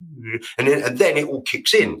and then it all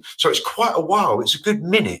kicks in. So it's quite a while. It's a good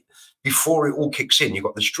minute before it all kicks in. You've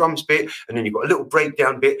got this drums bit, and then you've got a little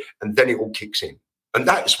breakdown bit, and then it all kicks in. And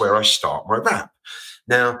that's where I start my rap.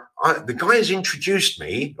 Now, the guy has introduced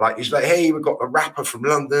me, like, he's like, hey, we've got a rapper from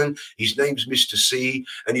London. His name's Mr. C,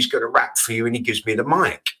 and he's going to rap for you, and he gives me the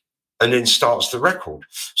mic and then starts the record.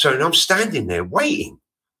 So I'm standing there waiting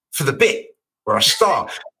for the bit where I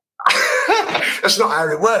start. That's not how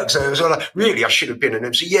it works. So it was like, really, I should have been an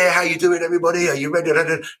MC. Yeah, how you doing, everybody? Are you ready?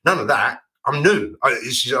 None of that. I'm new.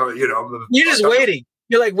 You're just waiting.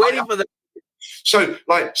 You're like waiting for the.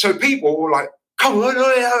 So people were like, come on,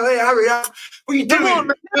 hurry up. What are you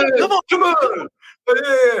doing? Come on.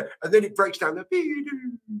 Yeah. And then it breaks down.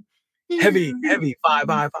 Heavy, 5, 5,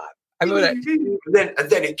 5. I know that. And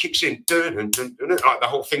then it kicks in. Like the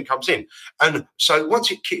whole thing comes in. And so once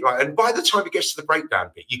it kicks, and by the time it gets to the breakdown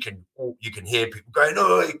bit, you can hear people going,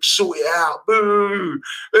 oh, sort it out. Boo.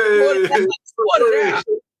 Sort it out.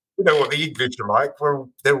 You know what the English are like? Well,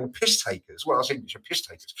 they're all piss takers. Well, I think English are piss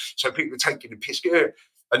takers. So people are taking the piss.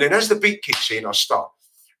 And then as the beat kicks in, I start,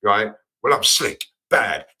 right? Well, I'm slick,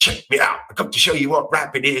 bad. Check me out. I come to show you what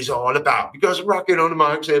rapping is all about. Because I'm rocking on the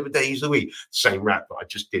mics every day of the week. Same rap that I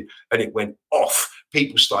just did. And it went off.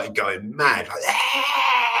 People started going mad. Like,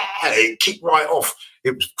 it kicked right off.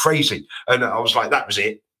 It was crazy. And I was like, that was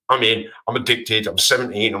it. I'm in. I'm addicted. I'm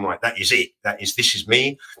 17. I'm like, that is it. This is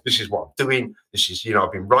me. This is what I'm doing. This is,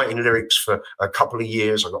 I've been writing lyrics for a couple of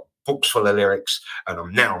years. I got books full of lyrics, and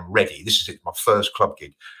I'm ready. This is it, my first club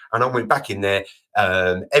gig. And I went back in there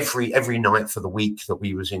every night for the week that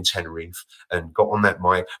we was in Tenerife and got on that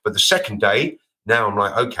mic. But the second day, now I'm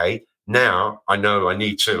like, okay, now I know I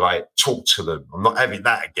need to like talk to them. I'm not having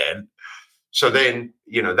that again. So then,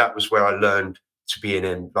 that was where I learned to be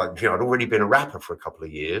I'd already been a rapper for a couple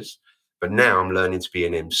of years, but now I'm learning to be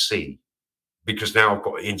an MC because now I've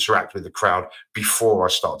got to interact with the crowd before I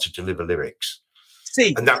start to deliver lyrics.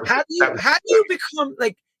 See, how do you become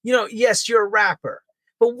like, yes, you're a rapper,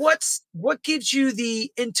 but what gives you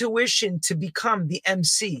the intuition to become the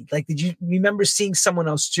MC? Like, did you remember seeing someone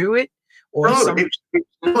else do it? Or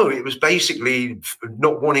it was basically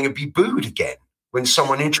not wanting to be booed again when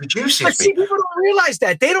someone introduces me. See, people don't realize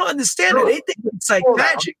that. They don't understand it. They think it's like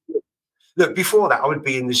magic. Look, before that, I would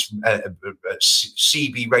be in this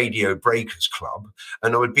CB Radio Breakers Club,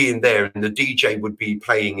 and I would be in there, and the DJ would be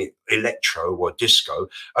playing electro or disco,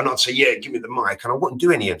 and I'd say, yeah, give me the mic, and I wouldn't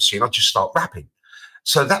do any MC, and I'd just start rapping.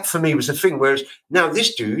 So that, for me, was the thing, whereas now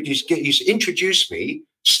this dude, he's introduced me,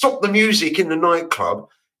 stopped the music in the nightclub,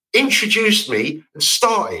 introduced me, and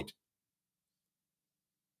started.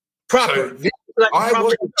 Proper. So I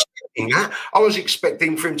wasn't expecting that. I was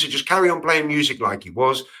expecting for him to just carry on playing music like he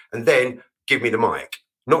was and then give me the mic,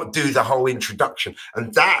 not do the whole introduction.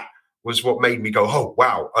 And that was what made me go, oh,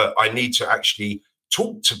 wow, I need to actually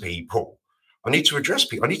talk to people. I need to address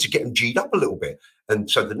people. I need to get them G'd up a little bit. And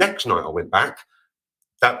so the next night I went back,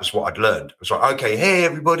 that was what I'd learned. I was like, okay, hey,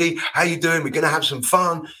 everybody, how you doing? We're going to have some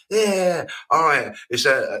fun. Yeah, all right.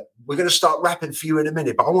 We're going to start rapping for you in a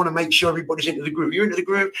minute, but I want to make sure everybody's into the groove. You're into the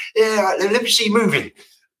groove? Yeah, let me see you moving.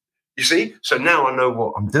 You see? So now I know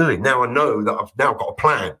what I'm doing. Now I know that I've now got a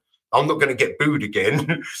plan. I'm not going to get booed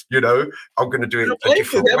again. I'm going to do it a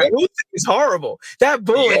different way. That boo is horrible. That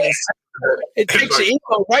booing is, it takes your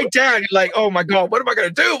ego right down. You're like, oh my God, what am I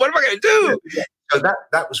going to do? What am I going to do? Yeah. So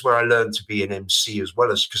that was where I learned to be an MC as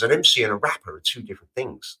well, as because an MC and a rapper are two different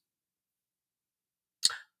things.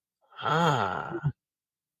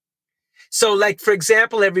 So, like, for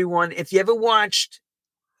example, everyone, if you ever watched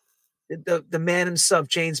the man himself,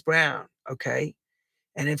 James Brown, okay?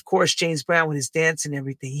 And of course, James Brown, with his dance and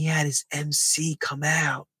everything, he had his MC come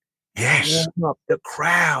out. Yes. Warm up the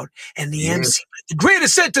crowd. And the MC, the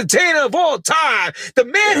greatest entertainer of all time. The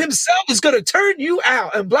man himself is going to turn you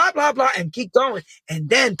out and blah, blah, blah, and keep going. And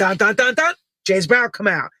then, dun, dun, dun, dun, James Brown come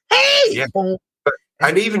out. Hey! Yeah.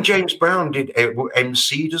 And even James Brown did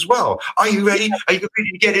MC'd as well. Are you ready? Are you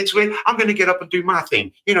ready to get into it? I'm going to get up and do my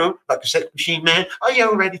thing. Like a sex machine man. Are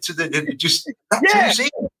you ready to that's MC.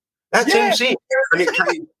 That's MC. And it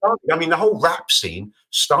came, the whole rap scene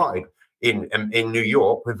started in New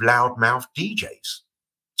York with loudmouth DJs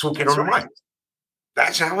talking on the mic.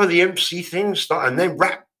 That's how the MC thing started. And then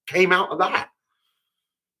rap came out of that.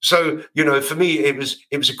 So, for me, it was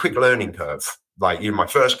a quick learning curve. Like, my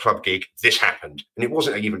first club gig, this happened. And it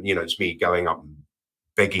wasn't even, it's me going up and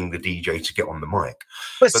begging the DJ to get on the mic.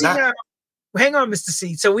 But see, now, hang on, Mr.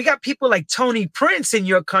 C. So we got people like Tony Prince in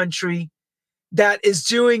your country that is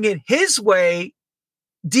doing it his way,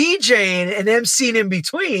 DJing and MCing in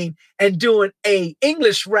between and doing a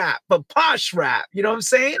English rap, but posh rap. You know what I'm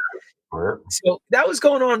saying? So that was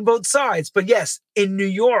going on both sides. But yes, in New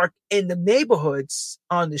York, in the neighborhoods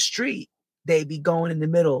on the street, they'd be going in the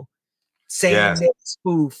middle, saying their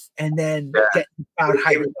spoof, and then getting crowd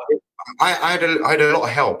hyped up. I had a lot of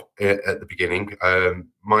help at the beginning.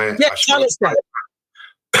 Tell us that.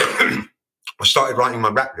 I started writing my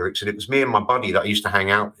rap lyrics, and it was me and my buddy that I used to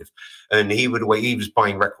hang out with. And he was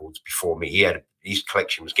buying records before me. His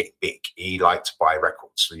collection was getting big. He liked to buy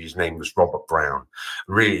records. So his name was Robert Brown.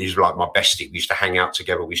 Really, he's like my bestie. We used to hang out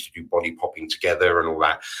together. We used to do body popping together and all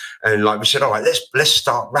that. And like we said, all right, let's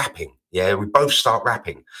start rapping. Yeah, we both start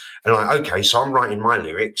rapping. And like, okay, so I'm writing my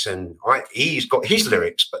lyrics, and he's got his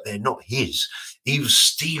lyrics, but they're not his. He was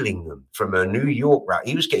stealing them from a New York rap.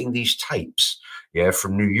 He was getting these tapes,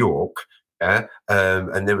 from New York. Yeah,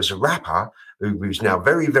 and there was a rapper who was now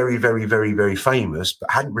very, very, very, very, very famous, but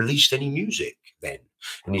hadn't released any music then.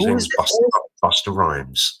 And his name was Busta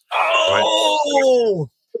Rhymes. Oh,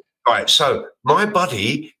 right. So my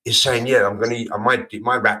buddy is saying,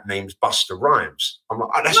 my rap name's Busta Rhymes. I'm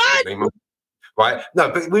like, that's a good name. Right? No,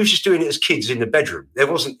 but we were just doing it as kids in the bedroom. It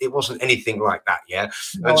wasn't anything like that. Yeah,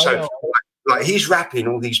 and so. Like he's rapping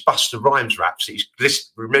all these Busta Rhymes raps that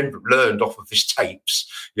he's learned off of his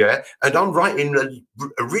tapes, and I'm writing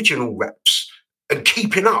original raps and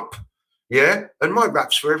keeping up, and my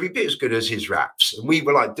raps were every bit as good as his raps, and we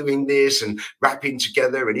were like doing this and rapping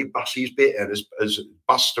together, and he'd bust his bit and as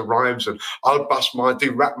Busta Rhymes, and I'd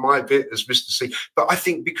rap my bit as Mr. C. But I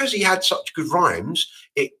think because he had such good rhymes,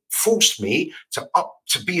 it forced me to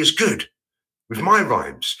be as good with my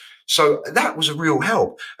rhymes. So that was a real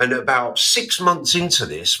help. And about 6 months into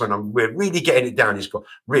this, when we're really getting it down, he's got,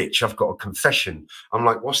 Rich, I've got a confession. I'm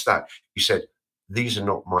like, what's that? He said, these are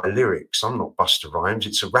not my lyrics. I'm not Busta Rhymes.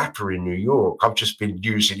 It's a rapper in New York. I've just been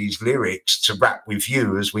using his lyrics to rap with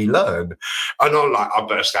you as we learn. And I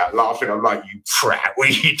burst out laughing. I'm like, you prat, what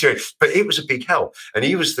are you doing? But it was a big help. And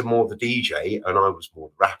he was more the DJ and I was more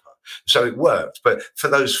the rapper. So it worked. But for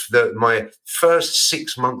my first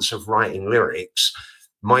 6 months of writing lyrics,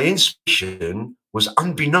 my inspiration was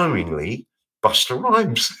unbeknowingly Busta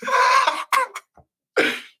Rhymes.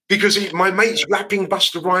 Because my mate's rapping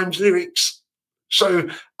Busta Rhymes lyrics. So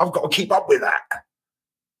I've got to keep up with that.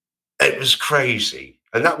 It was crazy.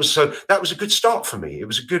 And that was a good start for me. It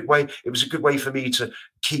was a good way for me to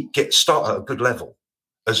start at a good level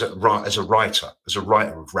as a writer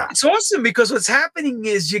of rap. It's awesome because what's happening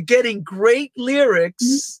is you're getting great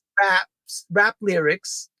lyrics, rap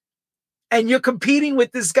lyrics, and you're competing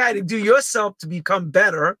with this guy to do yourself to become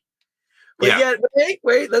better. But yet,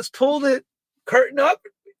 wait, let's pull the curtain up.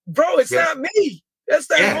 Bro, it's not me. That's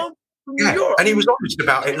that home from New York. And he was honest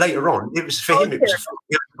about it later on. It was for him, it was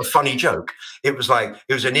a funny joke. It was like,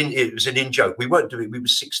 it was an in joke. We weren't doing, we were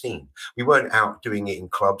 16. We weren't out doing it in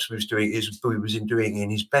clubs. We was doing it in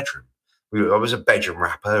his bedroom. I was a bedroom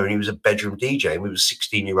rapper and he was a bedroom DJ, and we were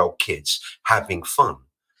 16-year-old kids having fun,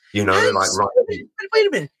 Wait a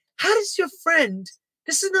minute. How does your friend,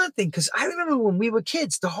 this is another thing, because I remember when we were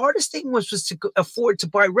kids, the hardest thing was to afford to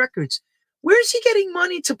buy records. Where is he getting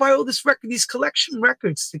money to buy all these collection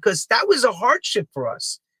records? Because that was a hardship for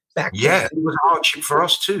us back then. Yeah, it was a hardship for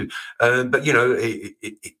us too. But,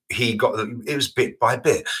 he got, it was bit by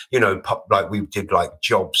bit, like we did like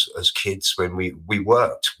jobs as kids when we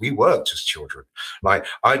worked as children. Like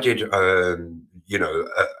I did,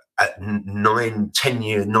 at 9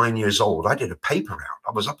 years old, I did a paper round.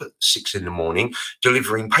 I was up at 6 a.m.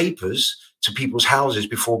 delivering papers to people's houses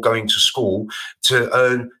before going to school to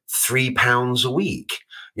earn £3 a week,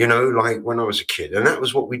 like when I was a kid. And that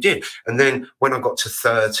was what we did. And then when I got to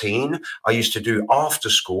 13, I used to do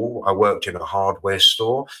after school. I worked in a hardware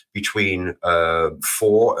store between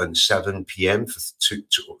 4 and 7 p.m. for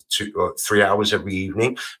 3 hours every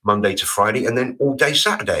evening, Monday to Friday. And then all day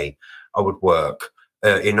Saturday, I would work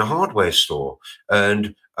in a hardware store,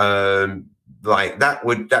 and like that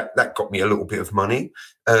got me a little bit of money,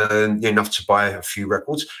 enough to buy a few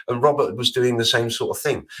records. And Robert was doing the same sort of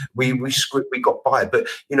thing. We got by, but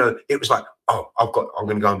it was like, I'm going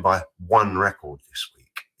to go and buy one record this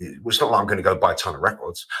week. It was not like I'm going to go buy a ton of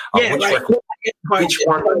records.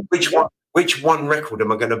 Which one record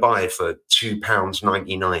am I going to buy for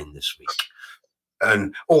 £2.99 this week?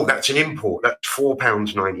 And that's an import. That's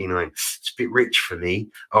 £4.99. It's a bit rich for me.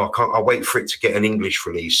 I'll wait for it to get an English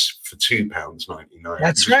release for £2.99.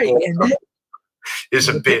 That's right. It's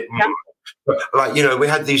a bit more. But we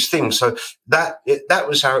had these things. So that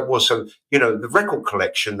was how it was. So, the record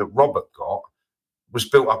collection that Robert got was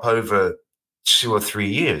built up over 2 or 3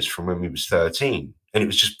 years from when we was 13. And it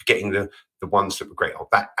was just getting the ones that were great.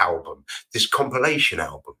 That album, this compilation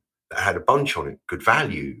album that had a bunch on it, good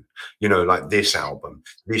value, you know, like this album,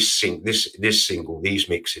 this single, these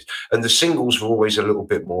mixes. And the singles were always a little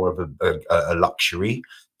bit more of a luxury,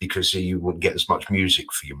 because you wouldn't get as much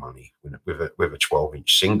music for your money with a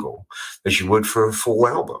 12-inch single as you would for a full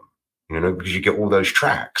album, you know, because you get all those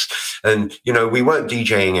tracks. And, you know, we weren't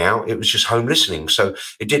DJing out, it was just home listening. So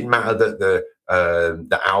it didn't matter that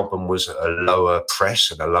the album was a lower press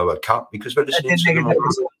and a lower cut, because we're listening to them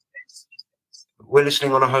we're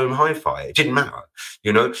listening on a home hi-fi. It didn't matter,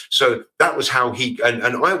 you know. So that was how and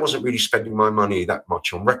I wasn't really spending my money that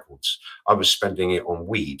much on records. I was spending it on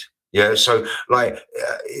weed. Yeah. So like,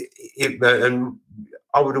 and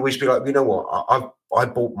I would always be like, you know what? I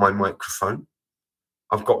bought my microphone.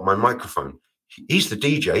 I've got my microphone. He's the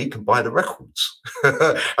DJ, he can buy the records.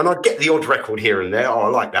 And I'd get the odd record here and there. Oh, I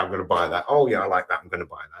like that, I'm going to buy that. Oh, yeah, I like that, I'm going to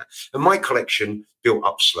buy that. And my collection built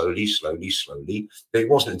up slowly. It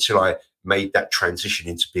wasn't until I made that transition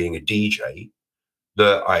into being a DJ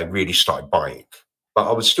that I really started buying. But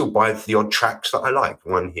I would still buy the odd tracks that I like.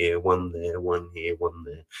 One here, one there, one here, one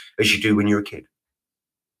there, as you do when you're a kid.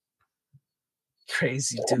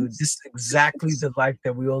 Crazy, dude. This is exactly the life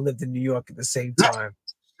that we all lived in New York at the same time.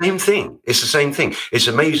 Same thing. It's the same thing. It's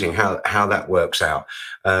amazing how that works out.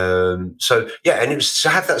 So yeah, and it was to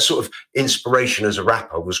have that sort of inspiration as a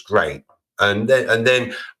rapper was great. And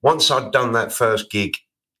then once I'd done that first gig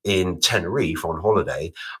in Tenerife on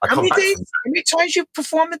holiday, How many times you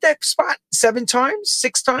performed at that spot? 7 times?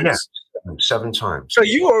 6 times? Yeah, 7 times. So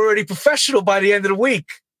you were already professional by the end of the week.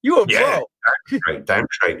 You were pro. Damn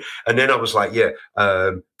straight. And then I was like,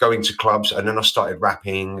 going to clubs, and then I started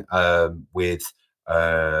rapping with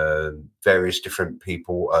various different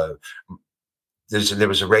people. There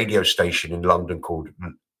was a radio station in London called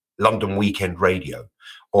London Weekend Radio,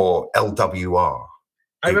 or LWR.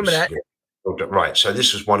 I remember that. Right. So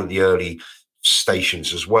this was one of the early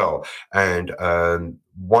stations as well. And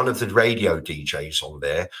one of the radio DJs on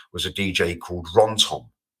there was a DJ called Ron Tom.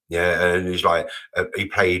 Yeah. And he's like, he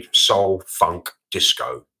played soul, funk,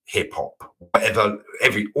 disco, hip hop, whatever,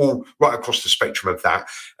 all right across the spectrum of that.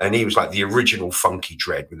 And he was like the original Funky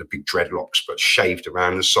Dread with the big dreadlocks, but shaved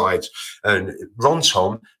around the sides. And Ron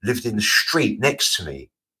Tom lived in the street next to me.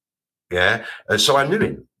 Yeah. And so I knew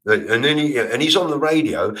him. And then he's on the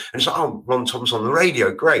radio, and it's like, oh, Ron Tom's on the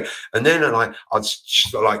radio, great. And then I'd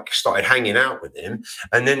started hanging out with him,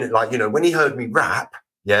 and then when he heard me rap,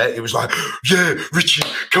 it was like, yeah, Richie,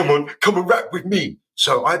 come on, rap with me.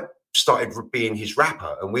 So I started being his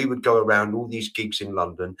rapper, and we would go around all these gigs in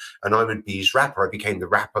London, and I would be his rapper. I became the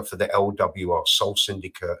rapper for the LWR Soul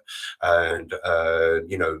Syndicate, and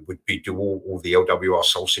would do all the LWR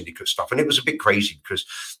Soul Syndicate stuff. And it was a bit crazy because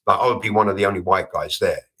I would be one of the only white guys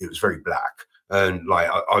there. It was very black. And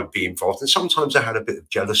I'd be involved, and sometimes I had a bit of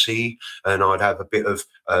jealousy, and I'd have a bit of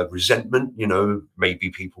resentment. Maybe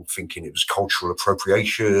people thinking it was cultural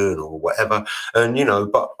appropriation or whatever. And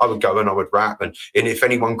but I would go and I would rap, and if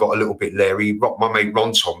anyone got a little bit leery, my mate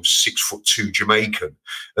Ron Tom's 6'2" Jamaican,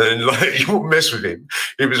 and you wouldn't mess with him.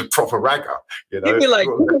 He was a proper ragger. He'd be like,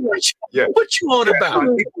 "What you on about?"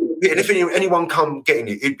 And if anyone come getting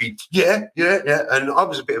it, it'd be yeah. And I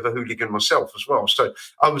was a bit of a hooligan myself as well, so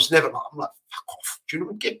I was never. I'm like, fuck off. Do you know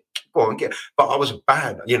what? Get. But I was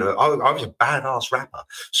I was a badass rapper.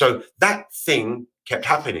 So that thing kept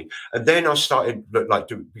happening, and then I started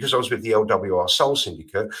because I was with the LWR Soul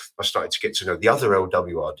Syndicate. I started to get to know the other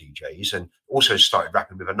LWR DJs, and also started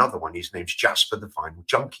rapping with another one. His name's Jasper the Vinyl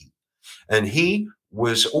Junkie, and he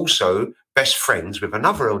was also best friends with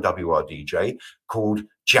another LWR DJ called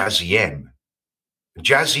Jazzy M.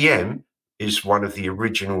 Jazzy M is one of the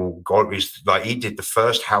original he did the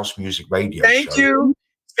first house music radio show. Thank you.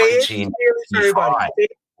 Say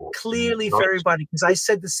it clearly for everybody, because I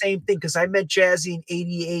said the same thing, because I met Jazzy in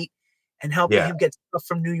 '88 and helping him get stuff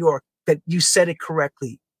from New York. That you said it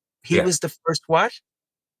correctly. He was the first what?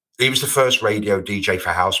 He was the first radio DJ for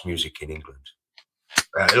house music in England.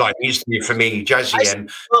 For me, Jazzy M,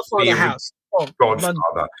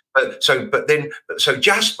 Godfather. So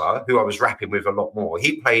Jasper, who I was rapping with a lot more,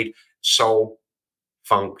 he played soul,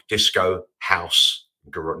 funk, disco, house,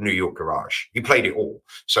 New York garage. He played it all.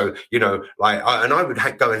 So and I would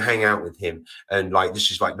go and hang out with him, and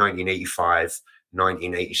this is 1985.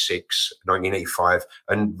 1986, 1985,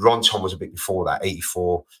 and Ron Tom was a bit before that,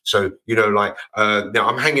 84. So now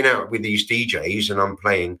I'm hanging out with these DJs and I'm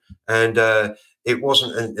playing, and it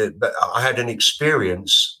wasn't, but I had an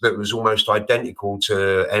experience that was almost identical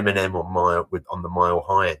to Eminem on the Mile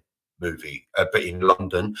High movie, but in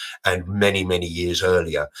London and many, many years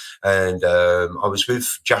earlier. And I was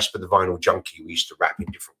with Jasper the Vinyl Junkie. We used to rap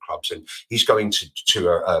in different clubs, and he's going to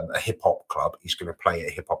a hip hop club. He's going to play at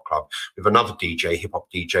a hip hop club with another DJ, hip hop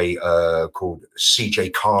DJ called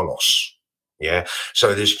CJ Carlos. Yeah,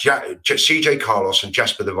 so there's CJ Carlos and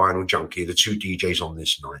Jasper the Vinyl Junkie, the two DJs on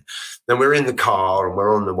this night. Then we're in the car and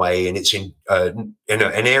we're on the way, and it's in an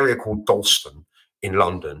area called Dalston in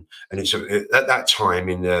London, and it's at that time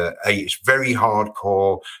it's very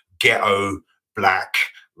hardcore, ghetto, black,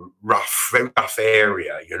 very rough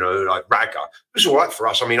area, like ragga. It was all right for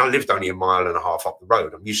us. I mean, I lived only a mile and a half up the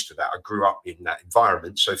road. I'm used to that. I grew up in that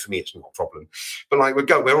environment, so for me, it's not a problem. But like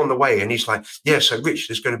we're on the way, and he's like, "Yeah, so Rich,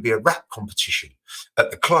 there's going to be a rap competition at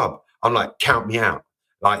the club." I'm like, "Count me out."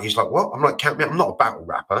 Like he's like, "What?" I'm like, "Count me out. I'm not a battle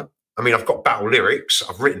rapper. I mean, I've got battle lyrics.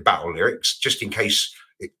 I've written battle lyrics just in case."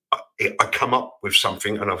 I come up with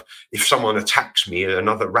something, and if someone attacks me,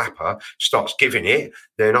 another rapper starts giving it,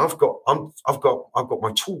 then I've got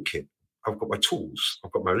my toolkit, I've got my tools,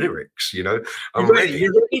 I've got my lyrics. I'm ready.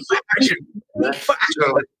 You're ready for action.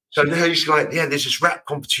 So now he's like, "Yeah, there's this rap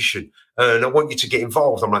competition, and I want you to get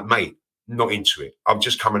involved." I'm like, "Mate, not into it. I'll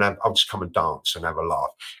just come and dance and have a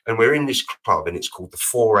laugh." And we're in this club, and it's called the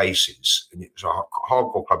Four Aces, and it was a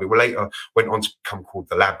hardcore club. It later went on to become called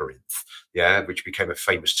the Labyrinth, which became a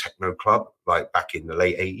famous techno club like back in the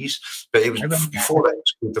late 80s. But it was before that, it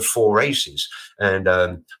was called the Four Aces, and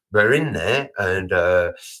we're in there, and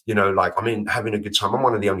like I'm having a good time. I'm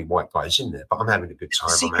one of the only white guys in there, but I'm having a good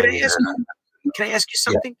time. See, can I ask you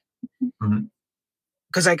something? Yeah. Mm-hmm.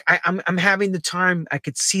 Because I'm having the time, I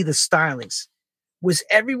could see the stylings. Was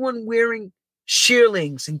everyone wearing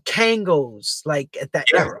shearlings and Kangos like at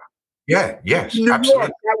that era? Yeah, yes, New absolutely.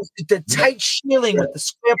 York, that was the tight shearling with the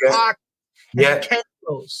square pocket and the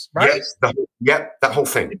Kangos, right? Yes, that whole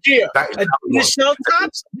thing. Yeah. The shell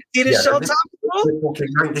tops? Adidas shell tops?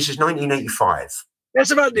 This is 1985.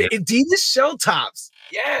 That's about the Adidas shell tops.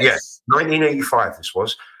 Yes. Yes, 1985 this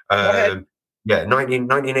was. Yeah,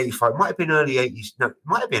 1985. Might have been early 80s. No, it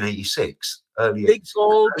might have been 86. Early big 80s.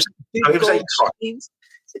 Gold chains.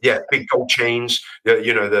 Yeah, big gold chains.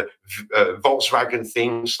 The Volkswagen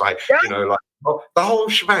things, like like the whole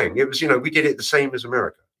shebang. It was, we did it the same as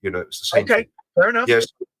America. It was the same. Okay, fair enough. Yes.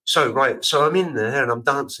 So I'm in there and I'm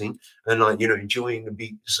dancing and enjoying the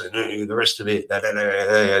beats and the rest of it,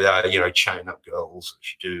 chatting up girls as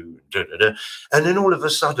you do, and then all of a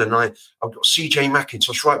sudden I've got CJ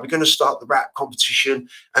McIntosh. Right, we're going to start the rap competition,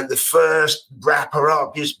 and the first rapper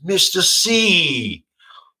up is Mr. C.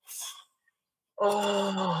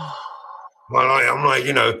 Oh, I'm like,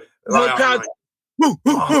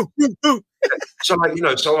 so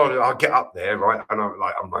I get up there, right, and I'm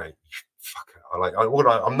like, fuck it.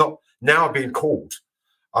 I'm not now. I've been called.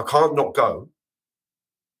 I can't not go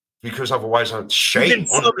because otherwise I'm shame.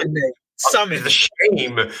 Summoned. The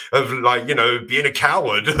shame of being a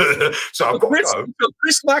coward. So I've got to go. So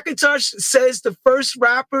Chris McIntosh says the first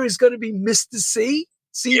rapper is going to be Mr. C.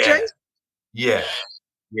 CJ. Yeah.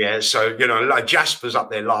 So Jasper's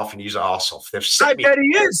up there laughing his ass off. I bet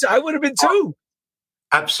he is. I would have been too.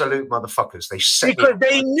 Absolute motherfuckers. They set because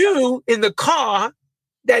they knew in the car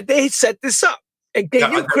that they set this up. And they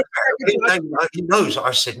knew he knows.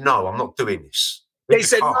 I said, "No, I'm not doing this." They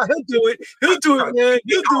said, "No, he'll do it. He'll do it, man.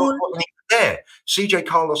 He'll do it." There, CJ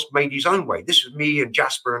Carlos made his own way. This was me and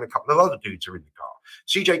Jasper and a couple of other dudes are in the car.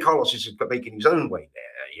 CJ Carlos is making his own way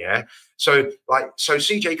there. Yeah. So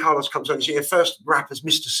CJ Carlos comes on and says, "First rapper's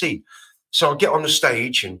Mr. C." So I get on the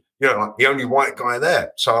stage and like the only white guy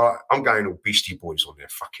there. So I'm going all Beastie Boys on their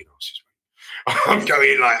fucking asses. I'm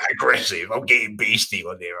going like aggressive. I'm getting beastie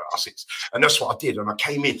on their asses. And that's what I did. And I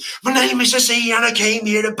came in. "My name is C and I came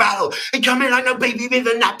here to battle. And come in like no baby with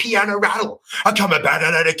a nappy and a rattle. I come about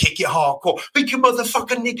and I kick it hardcore. Make you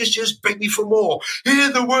motherfucking niggas just beg me for more.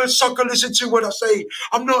 Hear the words, sucker, listen to what I say.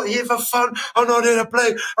 I'm not here for fun. I'm not here to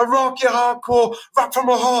play. I rock your hardcore, rap from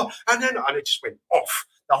my heart." And it just went off.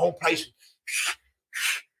 The whole place.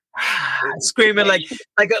 Screaming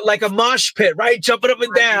like a mosh pit, right? Jumping up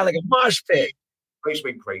and down like a mosh pit. Place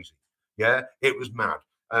went crazy. Yeah, it was mad.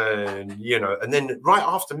 And and then right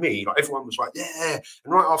after me, like everyone was like, "Yeah."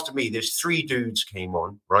 And right after me, there's three dudes came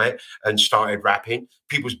on, right, and started rapping.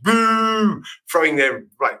 People's boo, throwing their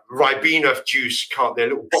Ribena juice cart, their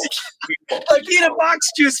little box. Ribena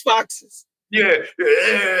box juice boxes. Yeah.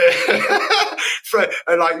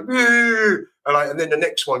 And then the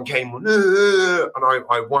next one came on, and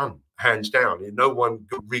I won hands down. No one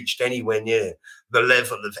reached anywhere near the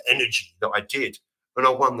level of energy that I did, and I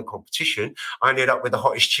won the competition. I ended up with the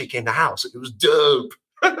hottest chick in the house. It was dope.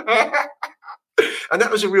 And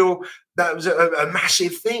that was a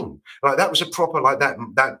massive thing. Like that was a proper like that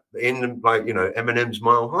in like, you know, Eminem's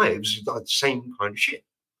Mile High. It was like the same kind of shit.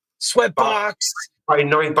 Sweatbox. But in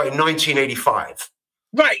 1985.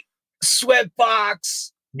 Right.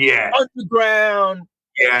 Sweatbox. Yeah. Underground.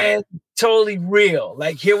 Yeah. And totally real.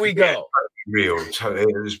 Like, here we go.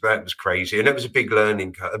 Totally real. That was crazy. And it was a big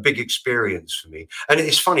learning curve, a big experience for me. And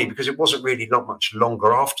it's funny because it wasn't really not much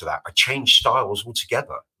longer after that. I changed styles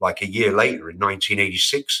altogether. Like a year later in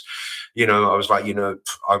 1986, you know, I was like, you know,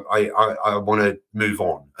 I want to move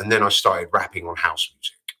on. And then I started rapping on house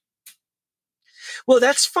music. Well,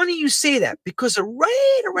 that's funny you say that, because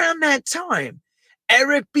right around that time,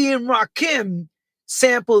 Eric B. and Rakim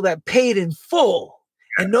sampled that Paid in Full.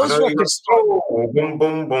 And those records, and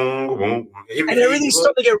everything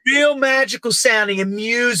started to get real magical sounding and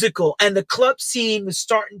musical. And the club scene was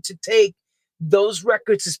starting to take those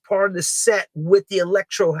records as part of the set with the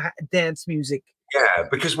electro dance music. Yeah,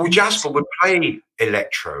 because Jasper would play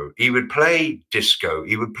electro, he would play disco,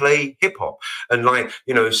 he would play hip hop, and like,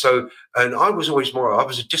 you know, so, and I was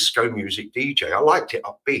a disco music DJ. I liked it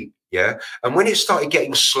upbeat, yeah. And when it started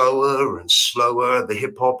getting slower and slower, the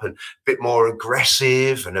hip hop, and a bit more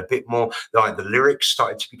aggressive, and a bit more like the lyrics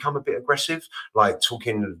started to become a bit aggressive, like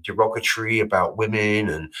talking derogatory about women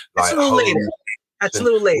and like. That's a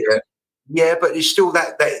little later. Yeah. Yeah, but it's still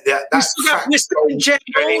that yeah,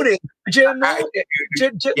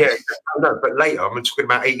 no, but later I'm talking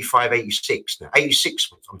about 85, 86 now. 86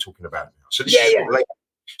 I'm talking about now. So this is later.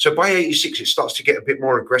 So by 86 it starts to get a bit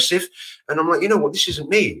more aggressive, and I'm like, you know what, this isn't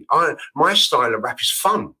me. My style of rap is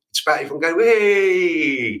fun. It's about if I'm going,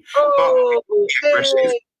 hey,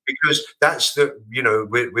 aggressive. Because that's the, you know,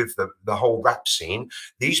 with the whole rap scene,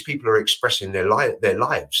 these people are expressing their lives.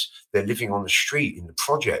 They're living on the street in the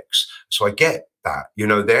projects. So I get that, you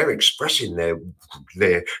know, they're expressing their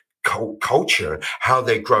culture, how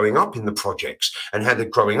they're growing up in the projects, and how they're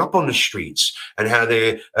growing up on the streets, and how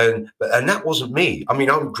and that wasn't me. I mean,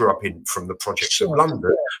 I grew up from the projects of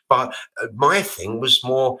London, but my thing was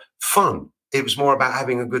more fun. It was more about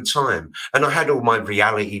having a good time. And I had all my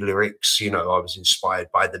reality lyrics. You know, I was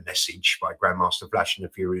inspired by The Message by Grandmaster Flash and the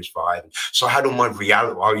Furious Five. So I had all my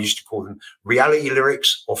I used to call them reality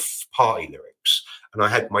lyrics or party lyrics. And I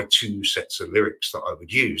had my two sets of lyrics that I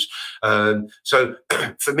would use. So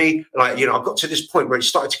for me, like, you know, I got to this point where it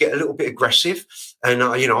started to get a little bit aggressive, and,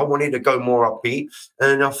 you know, I wanted to go more upbeat.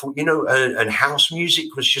 And I thought, you know, and house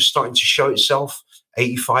music was just starting to show itself.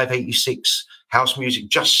 85, 86, house music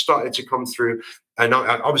just started to come through, and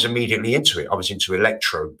I was immediately into it. I was into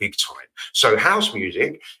electro big time. So house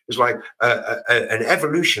music is like an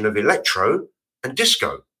evolution of electro and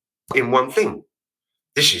disco in one thing.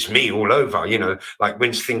 This is me all over, you know, like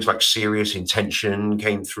when things like Serious Intention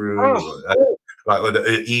came through, like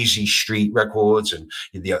the Easy Street records and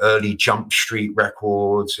the early Jump Street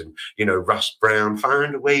records, and, you know, Russ Brown,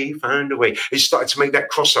 Found a Way. It started to make that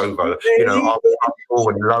crossover, you know,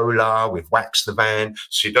 and Lola with Wax the Van.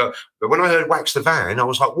 So, but when I heard Wax the Van, I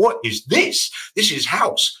was like, what is this? This is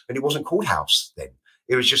house. And it wasn't called house then.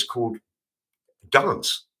 It was just called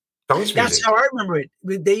dance music. That's how I remember it.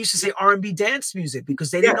 They used to say R&B dance music because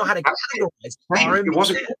they didn't know how to categorize R&B. It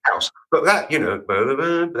wasn't house, but that, you know,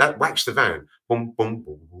 that Wax the Van, boom, boom,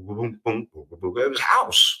 boom, boom, boom, boom, boom, it was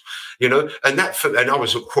house, you know, and I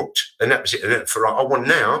was hooked, and that was it. And then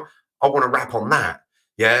I want to rap on that,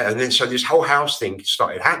 yeah. And then so this whole house thing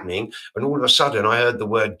started happening, and all of a sudden I heard the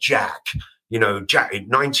word Jack. You know, Jack in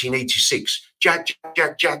 1986,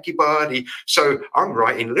 Jackie Body. So I'm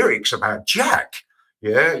writing lyrics about Jack.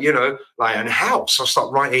 Yeah, you know, like, and house. I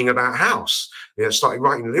started writing about house. I started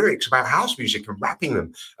writing lyrics about house music and rapping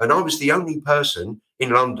them. And I was the only person in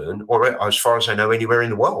London, or as far as I know, anywhere in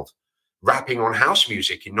the world, rapping on house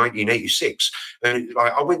music in 1986. And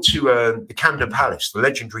I went to the Camden Palace, the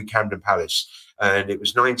legendary Camden Palace, and it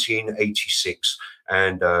was 1986.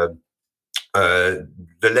 And the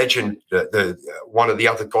legend, one of the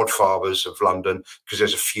other godfathers of London, because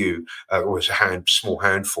there's a few, or there's a small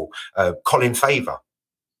handful, Colin Favour.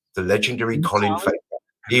 The legendary Colin Favour.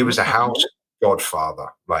 He was a house godfather,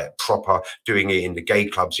 like proper, doing it in the gay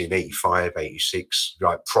clubs in 85, 86,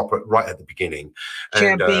 like proper, right at the beginning.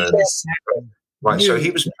 And, right, so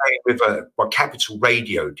he was playing with a Capital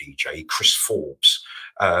Radio DJ, Chris Forbes,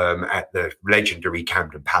 at the legendary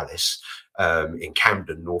Camden Palace. In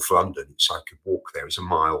Camden, North London. So I could walk there. It's a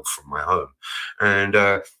mile from my home. And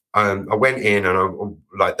I went in, and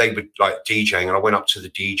they were like DJing, and I went up to the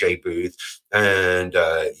DJ booth, and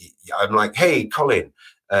I'm like, hey, Colin,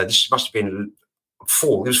 this must have been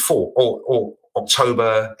 4. It was 4 or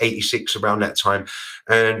October 86, around that time.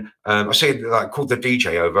 And I said, like, called the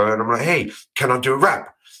DJ over, and I'm like, hey, can I do a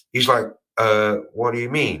rap? He's like, what do you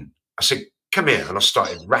mean? I said, come here. And I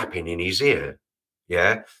started rapping in his ear.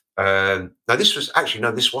 Yeah. Now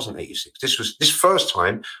this wasn't 86. This first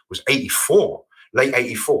time was 84, late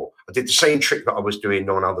 84. I did the same trick that I was doing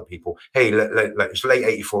on other people. Hey, it's late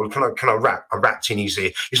 84. Can I rap? I rapped in his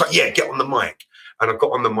ear. He's like, yeah, get on the mic. And I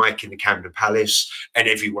got on the mic in the Camden Palace, and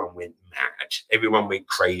everyone went mad. Everyone went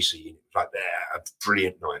crazy. Like, a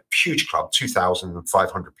brilliant night. Huge club,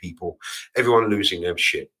 2,500 people. Everyone losing their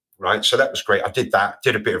shit. Right. So that was great. I did that,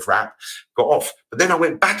 did a bit of rap, got off. But then I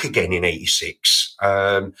went back again in 86,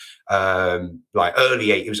 like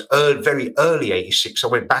it was very early 86. I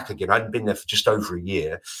went back again. I hadn't been there for just over a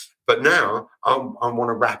year. But now I want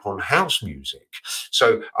to rap on house music.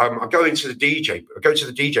 So I go to the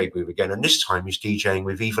DJ booth again. And this time he's DJing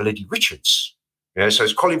with Evil Eddie Richards. Yeah. So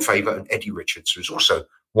it's Colin Favour and Eddie Richards, who's also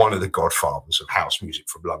one of the godfathers of house music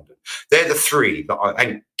from London. They're the three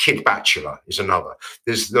and Kid Bachelor is another.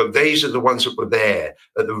 These are the ones that were there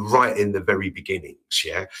right in the very beginnings,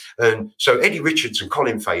 yeah. And so Eddie Richards and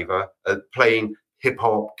Colin Favour are playing hip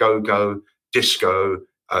hop, go-go, disco,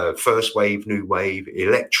 first wave, new wave,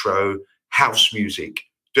 electro, house music,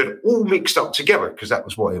 that all mixed up together, because that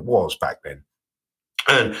was what it was back then.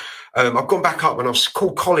 And I've gone back up and I've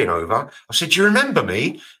called Colin over. I said, do you remember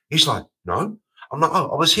me? He's like, no. I'm like, oh,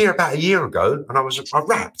 I was here about a year ago and I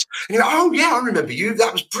rapped. And he's like, oh, yeah, I remember you.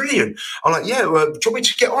 That was brilliant. I'm like, yeah, do you want me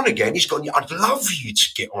to get on again? He's gone, yeah, I'd love you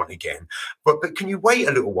to get on again. But can you wait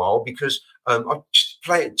a little while? Because I'm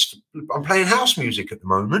playing house music at the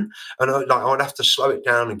moment. And I'd have to slow it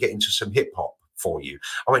down and get into some hip hop for you.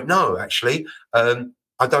 I went, no, actually, I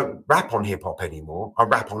don't rap on hip hop anymore. I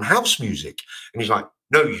rap on house music. And he's like,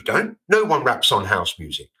 no, you don't. No one raps on house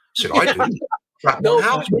music. I said, I do. Rap on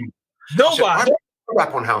house music. Nobody. I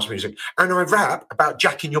rap on house music, and I rap about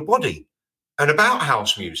jacking your body and about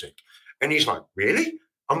house music. And he's like, really?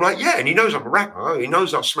 I'm like, yeah. And he knows I'm a rapper. He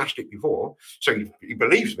knows I've smashed it before. So he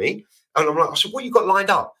believes me. And I'm like, I said, what you got lined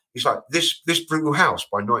up? He's like, this Brutal House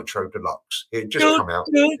by Nitro Deluxe. It just come out.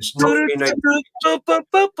 It's not been I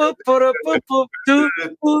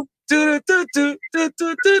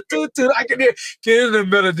can hear the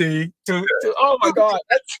melody. Oh my God.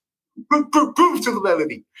 Groove to the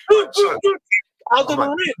melody. So,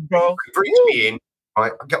 bro. He brings me in. I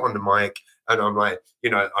get on the mic and I'm like,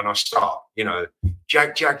 and I start,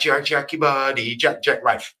 jack your body, jack,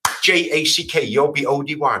 right. Jack, you'll be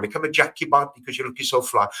ODY. Become a jack your body because you're looking so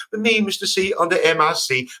fly. With me, Mr. C, on the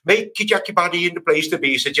MRC, make your jack your body in the place to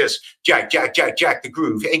be. So just jack the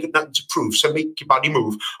groove. You ain't got nothing to prove, so make your body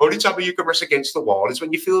move. Only time you can rest against the wall is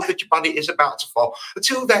when you feel that your body is about to fall.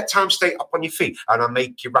 Until that time, stay up on your feet. And I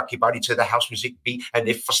make you rock your body to the house music beat. And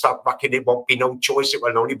if I stop rocking, it won't be no choice. It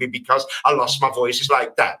will only be because I lost my voice. It's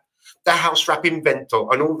like that. The house rap inventor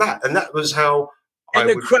and all that. And that was how. And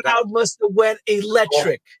the crowd must have went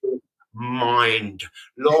electric.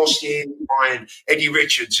 Lost in mind. Eddie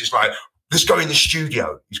Richards is like, let's go in the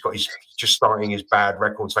studio. He's just starting his bad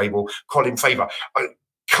records label. Colin Favour,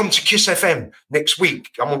 come to Kiss FM next week.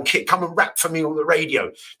 I'm on Kiss. Come and rap for me on the radio.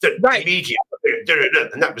 Right. Media.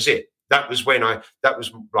 And that was it. That was when I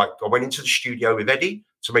went into the studio with Eddie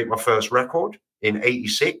to make my first record in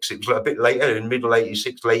 86. It was a bit later, in middle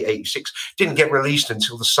 86, late 86. Didn't get released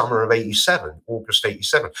until the summer of 87, August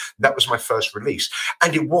 87. That was my first release.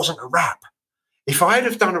 And it wasn't a rap. If I had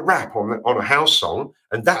have done a rap on a house song,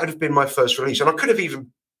 and that would have been my first release, and I could have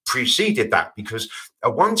even preceded that, because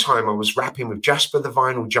at one time I was rapping with Jasper the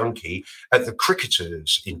Vinyl Junkie at the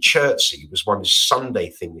Cricketers in Chertsey. It was one Sunday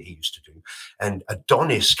thing that he used to do. And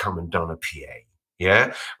Adonis come and done a PA.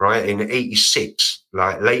 Yeah, right, in 86,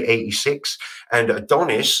 like late 86. And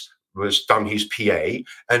Adonis was done his PA,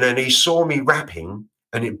 and then he saw me rapping,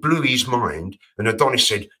 and it blew his mind. And Adonis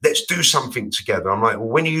said, let's do something together. I'm like, well,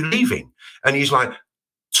 when are you leaving? And he's like,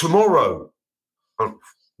 tomorrow. Well,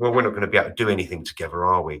 we're not going to be able to do anything together,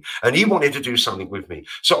 are we? And he wanted to do something with me.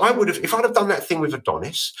 So I would have, if I'd have done that thing with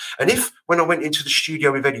Adonis, and if when I went into the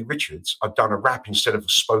studio with Eddie Richards, I'd done a rap instead of a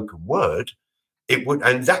spoken word, it would,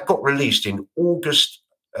 and that got released in August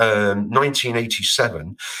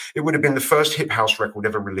 1987. It would have been the first hip house record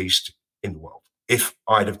ever released in the world if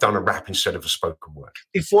I'd have done a rap instead of a spoken word.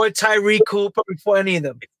 Before Tyree Cooper, before any of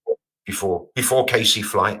them. Before Casey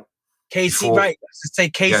Flight. Casey, before, right? Let's say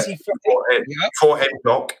Casey. Yeah, before M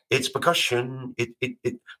Doc, it's percussion. It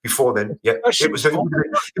before then, yeah, it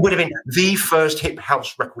would have been the first hip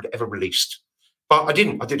house record ever released. But I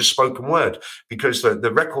didn't. I did a spoken word because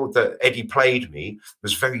the record that Eddie played me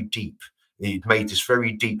was very deep. It made this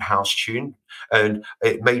very deep house tune, and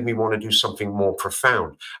it made me want to do something more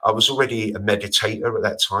profound. I was already a meditator at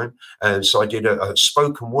that time, and so I did a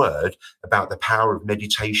spoken word about the power of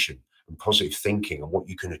meditation and positive thinking and what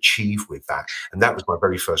you can achieve with that. And that was my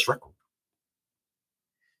very first record.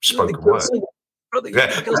 Spoken word.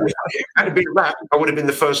 Yeah, had it been rap, I would have been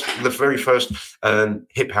the very first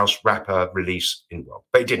hip house rapper release in the world,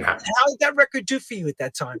 but it didn't happen. How did that record do for you at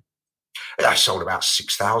that time? I sold about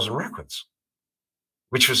 6,000 records,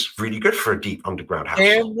 which was really good for a deep underground house.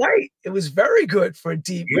 Damn right, it was very good for a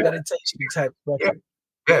deep meditation type record.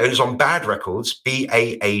 Yeah, it was on Bad Records,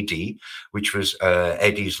 BAAD, which was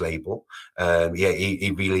Eddie's label.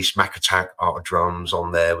 He released Mac Attack, Art of Drums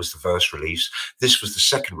on there, was the first release. This was the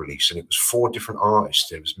second release, and it was 4 different artists.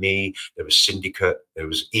 There was me, there was Syndicate, there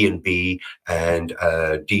was Ian B, and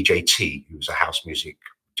DJ T, who was a house music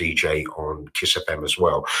DJ on Kiss FM as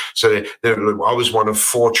well. So I was one of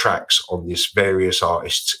 4 tracks on this various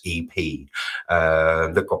artists EP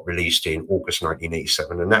that got released in August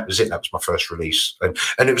 1987, and that was it. That was my first release,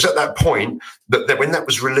 and it was at that point that when that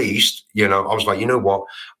was released, I was like, you know what,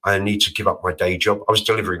 I need to give up my day job. I was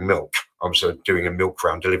delivering milk. I was doing a milk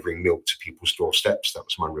round, delivering milk to people's doorsteps. That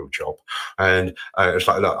was my real job. And it's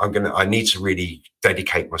like, look, I need to really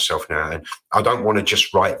dedicate myself now. And I don't want to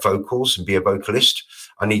just write vocals and be a vocalist.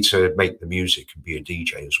 I need to make the music and be a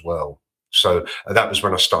DJ as well. So that was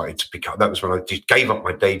when I started to become, that was when I gave up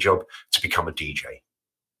my day job to become a DJ.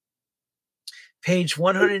 Page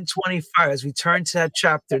 125, as we turn to that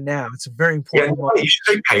chapter now, it's a very important one. You should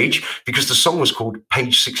say page, because the song was called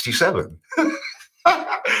Page 67.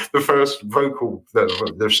 The first vocal,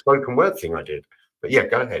 the spoken word thing I did. But yeah,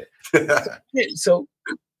 go ahead. So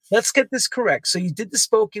let's get this correct. So you did the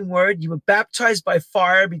spoken word. You were baptized by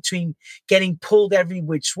fire between getting pulled every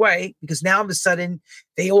which way, because now all of a sudden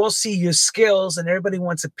they all see your skills and everybody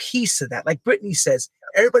wants a piece of that. Like Britney says,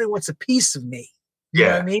 everybody wants a piece of me. You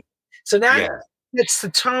know what I mean? So now it's the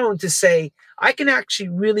tone to say, I can actually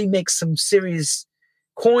really make some serious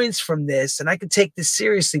coins from this, and I can take this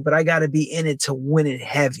seriously, but I got to be in it to win it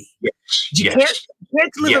heavy. You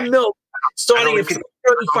can't deliver milk starting at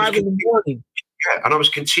 4:35 in the morning. Yeah, and I was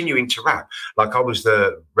continuing to rap. Like, I was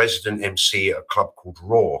the resident MC at a club called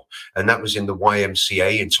Raw, and that was in the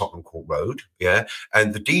YMCA in Tottenham Court Road. Yeah,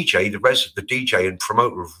 and the DJ, the DJ and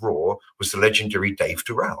promoter of Raw was the legendary Dave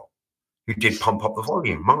Durrell, who did Pump Up the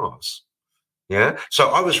Volume, Mars. Yeah, so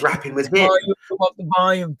I was rapping with him. Pump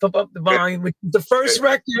up the volume, which was the first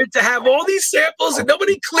record to have all these samples and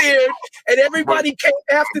nobody cleared, and everybody came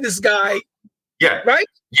after this guy. Yeah, right.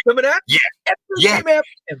 Remember that? Yeah, Came after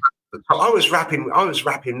him. So I was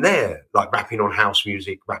rapping there, like rapping on house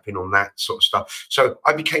music, rapping on that sort of stuff. So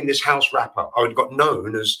I became this house rapper. I got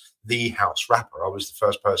known as the house rapper. I was the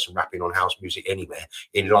first person rapping on house music anywhere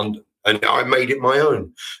in London, and I made it my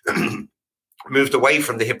own. Moved away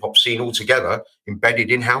from the hip hop scene altogether,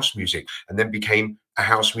 embedded in house music, and then became a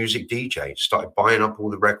house music DJ. Started buying up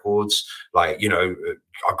all the records. I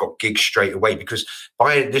got gigs straight away, because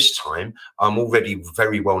by this time I'm already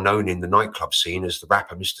very well known in the nightclub scene as the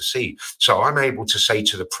rapper Mr. C. So I'm able to say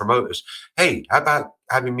to the promoters, hey, how about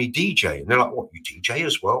having me DJ? And they're like, what, you DJ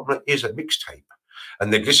as well? I'm like, here's a mixtape.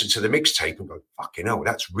 And they listen to the mixtape and go, fucking hell,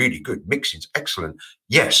 that's really good. Mixing's excellent.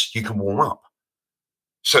 Yes, you can warm up.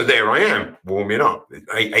 So there I am, warming up.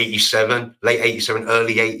 87, late 87,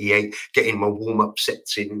 early 88, getting my warm-up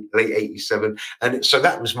sets in late 87. And so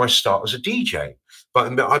that was my start as a DJ.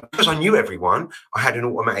 But because I knew everyone, I had an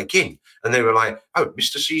automatic in. And they were like, oh,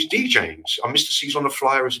 Mr. C's DJing. Mr. C's on the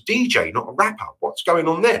flyer as a DJ, not a rapper. What's going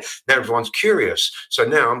on there? Now everyone's curious. So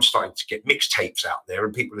now I'm starting to get mixtapes out there,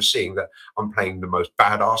 and people are seeing that I'm playing the most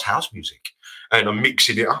badass house music. And I'm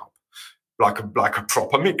mixing it up like a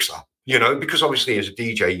proper mixer. Because obviously as a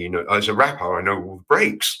DJ, as a rapper, I know all the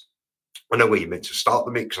breaks. I know where you're meant to start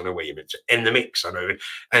the mix. I know where you're meant to end the mix.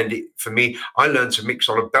 For me, I learned to mix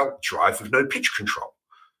on a belt drive with no pitch control.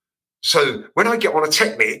 So when I get on a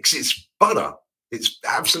tech mix, it's butter. It's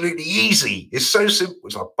absolutely easy. It's so simple.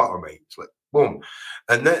 It's like butter, mate. It's like boom.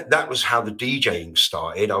 And that was how the DJing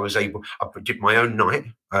started. I did my own night.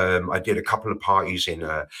 I did a couple of parties in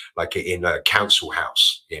a council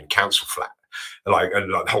house, in council flat. Like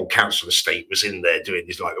the whole council estate was in there doing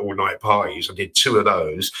these like all-night parties. I did 2 of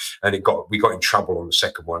those, and we got in trouble on the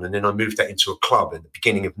second one. And then I moved that into a club at the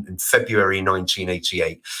beginning of in February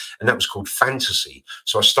 1988, and that was called Fantasy.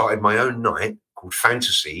 So I started my own night called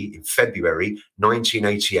Fantasy in February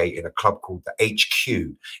 1988 in a club called the HQ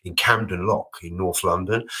in Camden Lock in North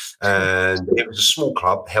London. And it was a small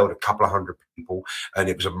club, held a couple of hundred people, and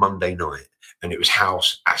it was a Monday night, and it was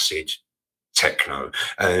house, acid, techno.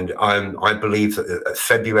 And I believe that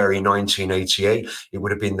February 1988, it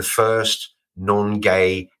would have been the first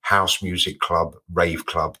non-gay house music club, rave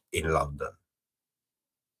club in London.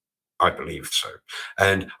 I believe so.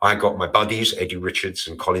 And I got my buddies, Eddie Richards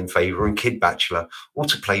and Colin Faver and Kid Bachelor, all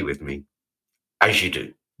to play with me, as you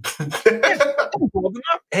do.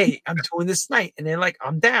 Hey, I'm doing this night. And they're like,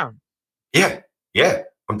 I'm down. Yeah,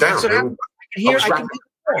 I'm down. So I can hear,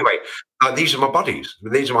 anyway, these are my buddies.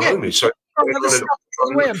 These are my homies. So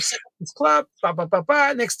anyway, I'm setting up this club.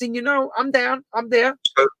 Next thing you know, I'm down. I'm there.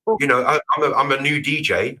 So, you know, I'm a new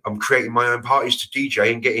DJ. I'm creating my own parties to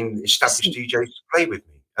DJ and getting established DJs to play with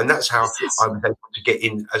me, and that's how I was able to get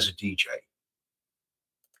in as a DJ.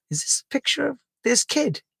 Is this a picture of this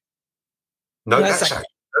kid? No, that's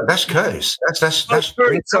Curtis. That's Curtis.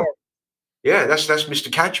 Yeah, that's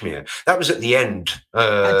Mr. Cashmere. That was at the end.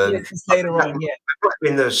 Later on,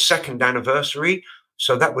 in the second anniversary.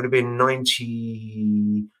 So that would have been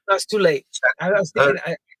 90. That's too late. I was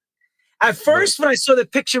thinking. At first, when I saw the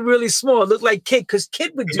picture really small, it looked like Kid, because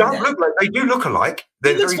Kid would do that. They do look alike.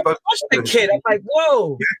 They're very much like Kid. I'm like,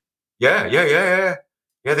 whoa. Yeah. Yeah,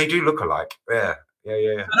 they do look alike. Yeah.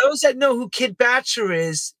 For those that know who Kid Bachelor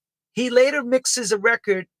is, he later mixes a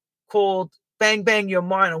record called Bang Bang Your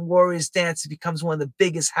Mind on Warriors Dance. It becomes one of the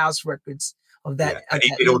biggest house records of that. Yeah. And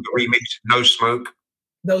he did all the remix, No Smoke.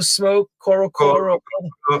 No Smoke, Coro.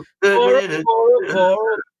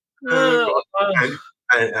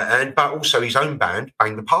 And but also his own band,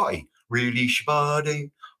 Bang the Party. Really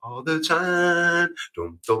shabadi all the time.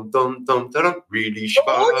 Dum dum dum dum dum. Really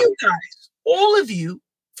shabadi. All of you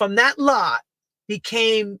from that lot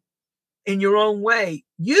became, in your own way,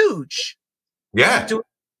 huge. Yeah.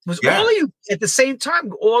 All of you at the same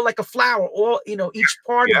time, all like a flower, all, each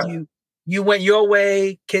part of you went your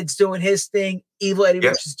way. Kid's doing his thing. Evil Eddie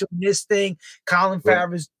Richards doing his thing. Colin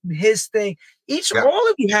Faver's doing his thing. All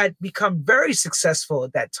of you had become very successful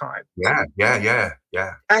at that time. Yeah.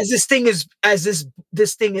 As this thing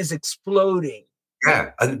is exploding.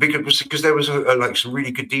 Yeah, and because there was like some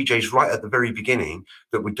really good DJs right at the very beginning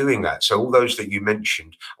that were doing that. So all those that you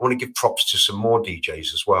mentioned, I want to give props to some more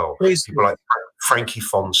DJs as well. Please. People like Frankie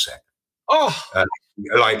Fonsett. Oh,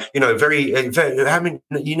 very. I mean,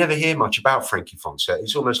 you never hear much about Frankie Fonsett.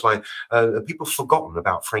 It's almost like people have forgotten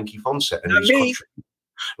about Frankie Fonsett and his country.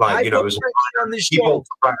 Like, he bought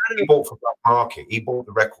for Black Market. He bought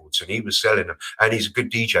the records and he was selling them. And he's a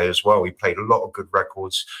good DJ as well. He played a lot of good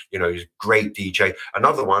records. He's a great DJ.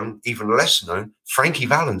 Another one, even less known, Frankie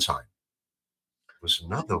Valentine was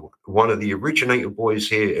another one of the originator boys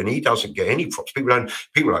here, and he doesn't get any props. People are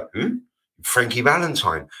like, who? Frankie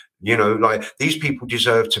Valentine. Like, these people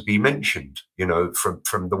deserve to be mentioned,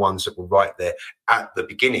 from the ones that were right there at the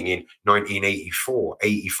beginning in 1984,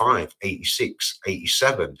 85, 86,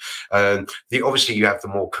 87. Obviously, you have the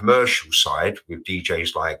more commercial side with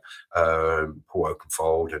DJs like Paul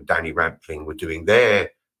Oakenfold and Danny Rampling were doing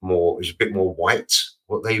their more, it was a bit more white,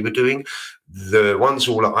 what they were doing. The ones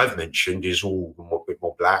all that I've mentioned is all a bit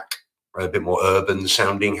more black, a bit more urban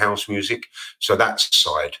sounding house music. So that's the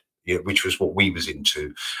side. Which was what we was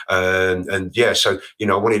into. So,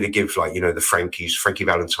 I wanted to give the Frankies, Frankie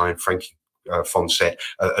Valentine, Frankie Fonsett,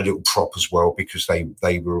 a little prop as well, because they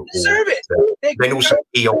were all. Deserve it. Then also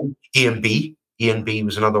Ian B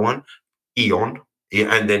was another one. Eon.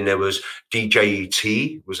 And then there was DJ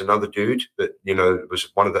T was another dude that,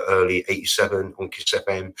 was one of the early 87 on Kiss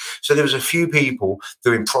FM. So there was a few people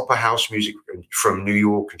doing proper house music from New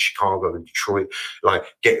York and Chicago and Detroit.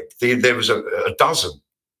 There was a dozen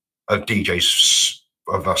of DJs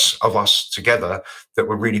of us together that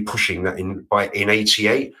were really pushing that in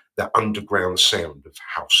 88, that underground sound of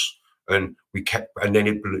house. And we kept, and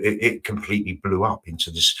then it completely blew up into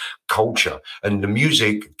this culture. And the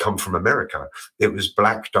music come from America. It was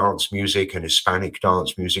black dance music and Hispanic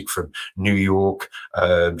dance music from New York,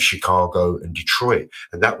 Chicago, and Detroit.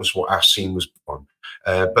 And that was what our scene was on.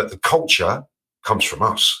 But the culture comes from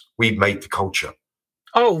us. We made the culture.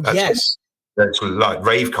 Oh, yes. That's like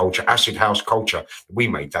rave culture, acid house culture. We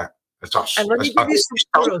made that. That's us. And let me give you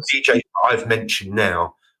some DJs I've mentioned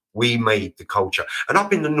now. We made the culture. And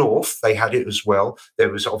up in the north, they had it as well. There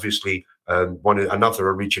was obviously another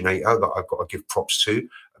originator that I've got to give props to,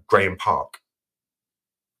 Graham Park.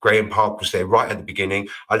 Graham Park was there right at the beginning.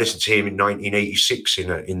 I listened to him in 1986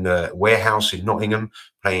 in the warehouse in Nottingham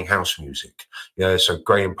playing house music. Yeah, so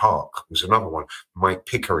Graham Park was another one. Mike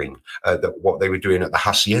Pickering, what they were doing at the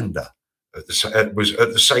Hacienda. Was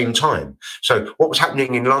at the same time. So what was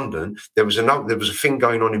happening in London? There was a thing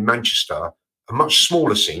going on in Manchester a much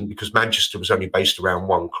smaller scene because Manchester was only based around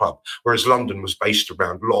one club, whereas London was based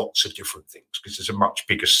around lots of different things because it's a much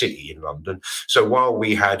bigger city in London. So while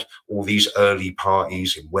we had all these early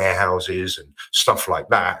parties in warehouses and stuff like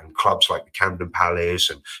that, and clubs like the Camden Palace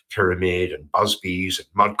and Pyramid and Busby's and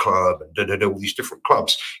Mud Club and all these different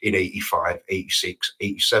clubs in 85, 86,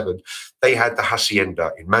 87, they had the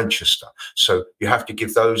Hacienda in Manchester. So you have to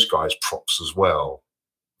give those guys props as well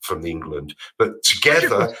from England. But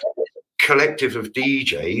together, collective of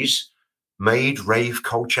DJs made rave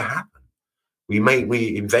culture happen.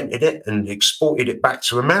 We invented it and exported it back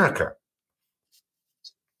to America.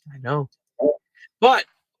 I know. But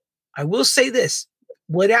I will say this,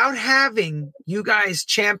 without having you guys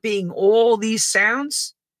championing all these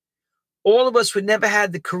sounds, all of us would never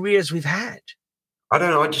have the careers we've had. I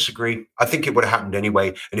don't know. I disagree. I think it would have happened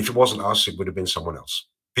anyway. And if it wasn't us, it would have been someone else.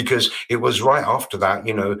 Because it was right after that,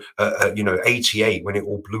 88, when it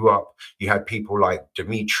all blew up. You had people like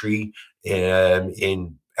Dimitri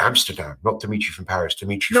in Amsterdam, not Dimitri from Paris,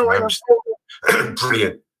 Dimitri from Amsterdam.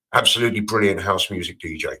 Brilliant, absolutely brilliant house music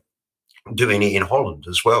DJ. Doing it in Holland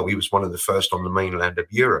as well. He was one of the first on the mainland of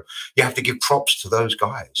Europe. You have to give props to those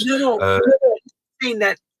guys. Saying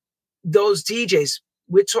that those DJs,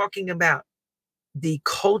 we're talking about the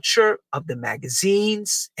culture of the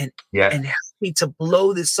magazines and helping to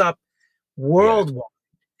blow this up worldwide.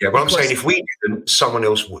 Yeah, well, I'm saying if we didn't, someone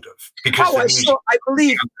else would have. Because I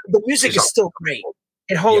believe the music is still great.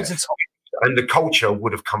 It holds its own. And the culture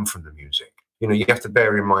would have come from the music. You have to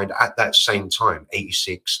bear in mind at that same time,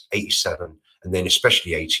 86, 87, and then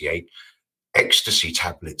especially 88, ecstasy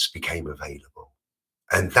tablets became available.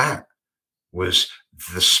 And that was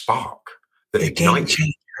the spark that ignited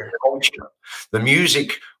the culture. The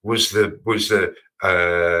music was the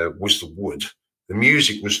wood. The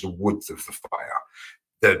music was the wood of the fire.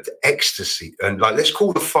 The ecstasy, and let's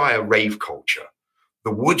call the fire rave culture.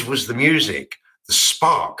 The wood was the music. The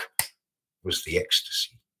spark was the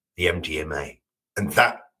ecstasy, the MDMA. And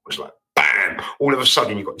that was like, bam, all of a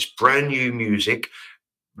sudden you've got this brand new music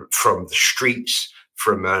from the streets,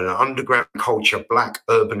 from an underground culture, black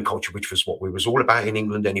urban culture, which was what we was all about in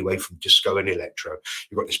England anyway, from disco and electro.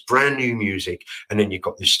 You've got this brand new music, and then you've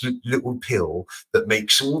got this little pill that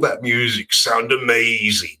makes all that music sound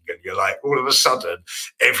amazing. And you're like, all of a sudden,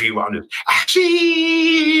 everyone is,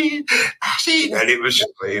 acid, and it was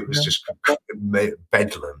just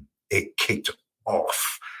bedlam. It kicked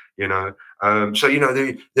off, there's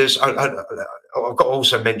I've got to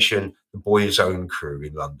also mention the Boys Own crew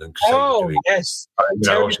in London. Yes.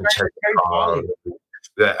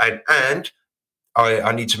 And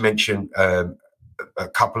I need to mention a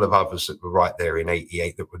couple of others that were right there in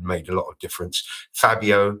 88 that would made a lot of difference.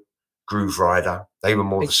 Fabio, Groove Rider, they were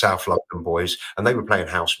more the South London boys, and they were playing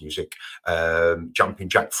house music. Jumping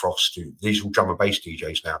Jack Frost, these are all drum and bass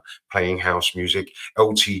DJs now, playing house music.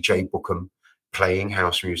 LTJ Bookham, playing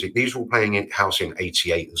house music. These were all playing in house in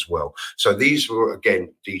 88 as well. So these were, again,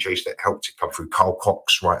 DJs that helped it come through. Carl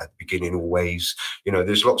Cox right at the beginning always.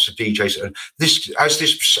 There's lots of DJs. And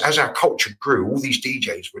as our culture grew, all these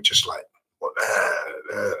DJs were just like,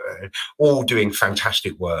 all doing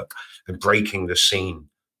fantastic work and breaking the scene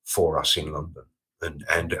for us in London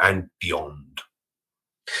and beyond.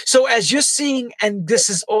 So as you're seeing, and this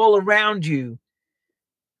is all around you,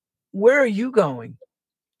 where are you going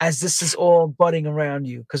as this is all budding around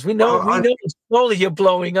you? Because we know slowly you're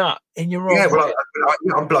blowing up in your own way.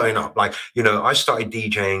 I'm blowing up. I started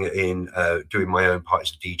DJing doing my own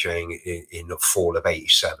parties of DJing in the fall of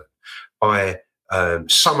 87. By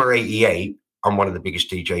summer 88, I'm one of the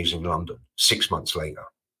biggest DJs in London. 6 months later,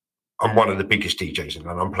 I'm one of the biggest DJs in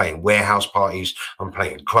London. I'm playing warehouse parties. I'm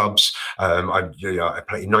playing clubs. I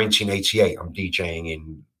played in 1988. I'm DJing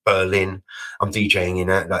in Berlin. I'm DJing in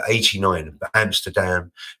 89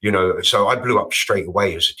 Amsterdam. So I blew up straight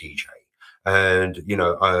away as a DJ. And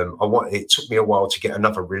it took me a while to get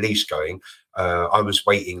another release going. I was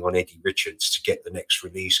waiting on Eddie Richards to get the next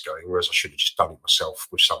release going, whereas I should have just done it myself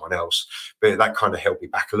with someone else. But that kind of held me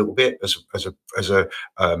back a little bit as a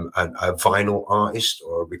vinyl artist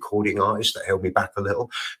or a recording artist. That held me back a little.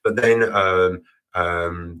 But then at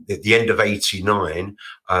the end of 89,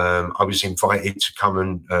 I was invited to come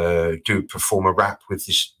and perform a rap with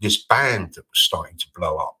this band that was starting to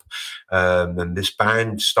blow up. And this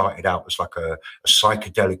band started out as like a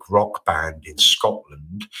psychedelic rock band in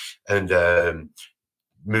Scotland, and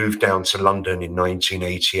moved down to London in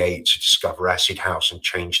 1988 to discover acid house and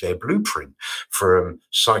change their blueprint from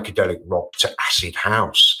psychedelic rock to acid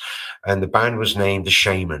house. And the band was named The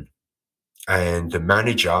Shaman. And the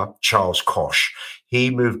manager, Charles Kosh, he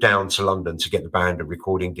moved down to London to get the band a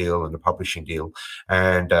recording deal and a publishing deal.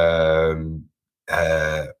 And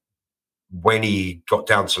when he got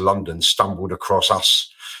down to London, stumbled across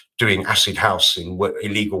us doing acid house in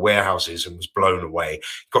illegal warehouses and was blown away.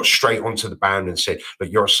 Got straight onto the band and said,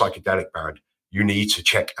 "Look, you're a psychedelic band. You need to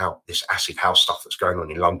check out this acid house stuff that's going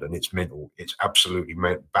on in London. It's mental. It's absolutely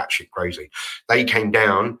batshit crazy." They came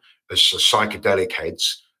down as psychedelic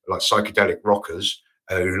heads, like psychedelic rockers,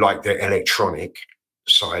 who like the electronic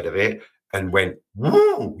side of it, and went,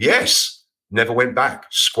 "Woo, yes." Never went back,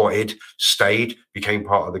 squatted, stayed, became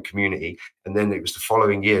part of the community. And then it was the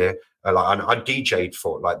following year, and I DJ'd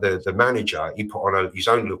for like the manager. He put on his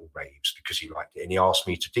own little raves because he liked it, and he asked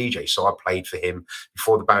me to DJ. So I played for him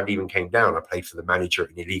before the band even came down. I played for the manager at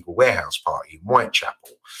an illegal warehouse party in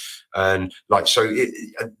Whitechapel. And like, so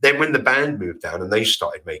then when the band moved down and they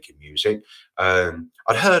started making music,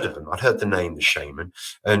 I'd heard of them. I'd heard the name, The Shaman,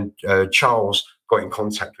 and Charles got in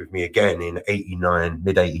contact with me again in '89,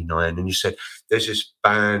 mid '89, and he said, "There's this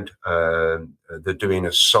band, they're doing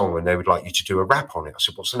a song and they would like you to do a rap on it." I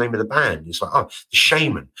said, "What's the name of the band?" He's like, "Oh, The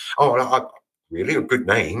Shaman." Oh, really? A good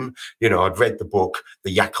name. You know, I'd read the book,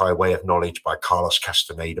 The Yakai Way of Knowledge by Carlos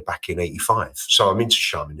Castaneda back in '85. So I'm into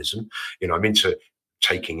shamanism. You know, I'm into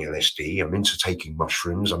taking LSD, I'm into taking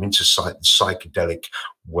mushrooms, I'm into psychedelic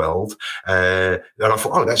world. And I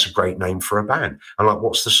thought, oh, that's a great name for a band. I'm like,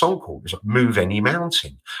 what's the song called? It's like, Move Any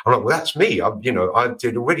Mountain. I'm like, well, that's me.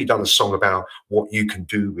 I'd already done a song about what you can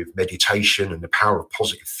do with meditation and the power of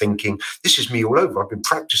positive thinking. This is me all over. I've been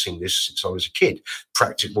practicing this since I was a kid,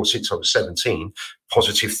 since I was 17,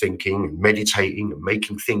 positive thinking and meditating and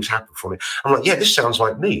making things happen for me. I'm like, yeah, this sounds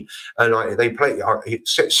like me. And they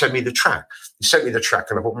sent me the track. He sent me the track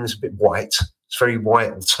and I thought, it's a bit white. It's very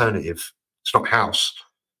white, alternative. It's not house.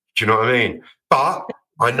 Do you know what I mean? But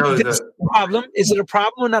I know problem. Is it a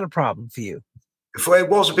problem or not a problem for you? It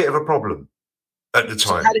was a bit of a problem at the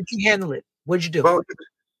time. So how did you handle it? What did you do? Well,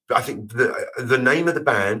 I think the name of the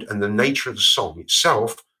band and the nature of the song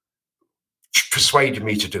itself persuaded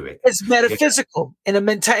me to do it. It's metaphysical in a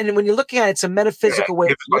and when you're looking at it, it's a metaphysical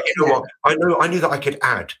way. Like, you know what? I knew that I could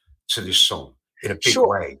add to this song in a big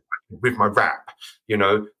way with my rap. You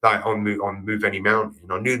know, like on Move Any Mountain,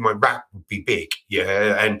 I knew my rap would be big.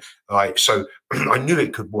 Yeah, and like so, I knew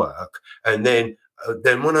it could work. And then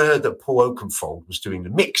when I heard that Paul Oakenfold was doing the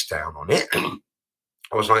mix down on it.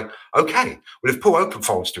 I was like, okay, well, if Paul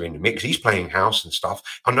Oakenfold's doing the mix, he's playing house and stuff.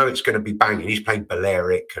 I know it's going to be banging. He's playing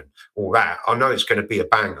Balearic and all that. I know it's going to be a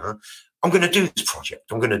banger. I'm going to do this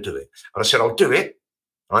project. I'm going to do it. And I said, I'll do it,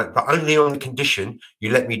 right? But only on the condition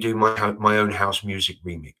you let me do my own house music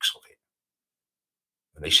remix of it.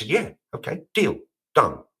 And they said, yeah, okay, deal,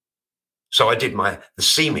 done. So I did the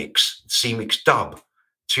C-Mix dub,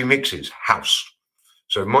 2 mixes, house.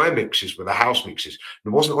 So my mixes were the house mixes. It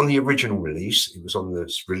wasn't on the original release. It was on the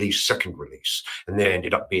second release. And there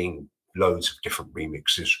ended up being loads of different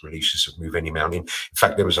releases of Move Any Mountain. In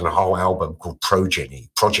fact, there was a whole album called Progeny,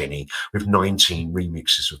 with 19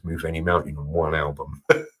 remixes of Move Any Mountain on one album.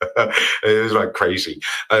 It was like crazy.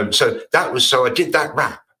 So I did that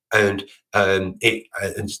rap and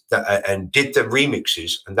did the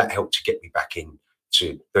remixes, and that helped to get me back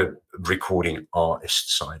into the recording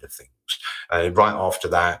artist side of things. Right after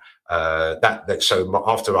that,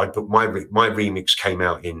 after I put my remix came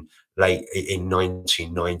out in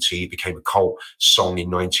 1990, it became a cult song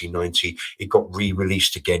in 1990. It got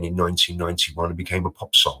re-released again in 1991 and became a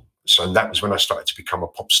pop song. So that was when I started to become a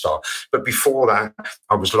pop star. But before that,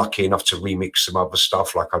 I was lucky enough to remix some other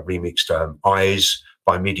stuff. Like I remixed Eyes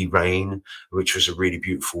by Midi Rain, which was a really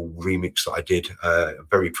beautiful remix that I did.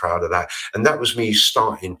 Very proud of that. And that was me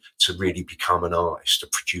starting to really become an artist, a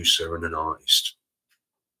producer and an artist.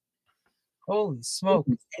 Holy smoke.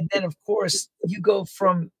 And then, of course, you go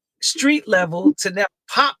from street level to now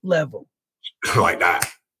pop level. Like that.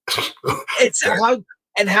 It's how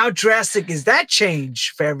drastic is that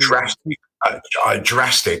change for everyone?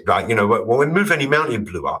 Drastic. Like, you know, when Move Any Mountain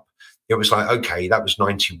blew up, it was like, okay, that was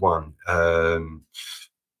 91.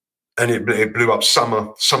 And it blew up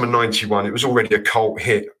summer 91. It was already a cult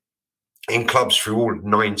hit in clubs through all of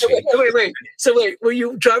 90. Wait. So were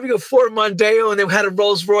you driving a Ford Mondeo and they had a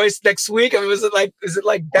Rolls Royce next week? I mean, is it like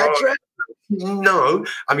that dress? No.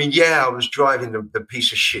 I mean, yeah, I was driving the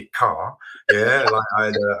piece of shit car. Yeah, like I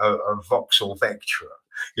had a Vauxhall Vectra.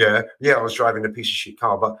 Yeah, I was driving a piece of shit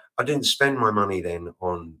car, but I didn't spend my money then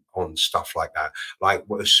on stuff like that. Like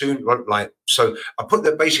so I put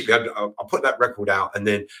that basically. I put that record out, and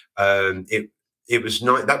then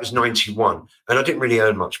that was 91, and I didn't really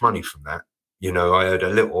earn much money from that. You know, I earned a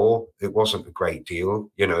little. It wasn't a great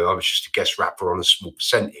deal. You know, I was just a guest rapper on a small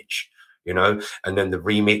percentage. You know, and then the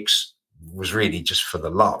remix was really just for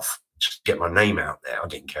the love. just get my name out there. I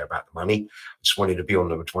didn't care about the money. I just wanted to be on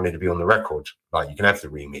the record. Like, you can have the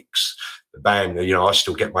remix, the band. You know, I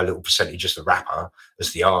still get my little percentage as the rapper,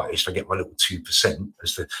 as the artist. I get my little 2%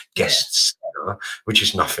 as the guest singer, which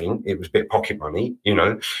is nothing. It was a bit of pocket money, you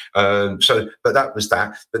know. But that was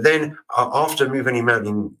that. But then after Move Any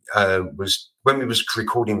Mountain was when we was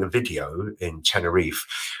recording the video in Tenerife.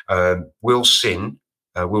 Will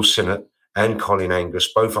Sinnott and Colin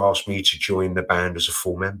Angus both asked me to join the band as a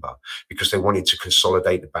full member because they wanted to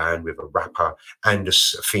consolidate the band with a rapper and a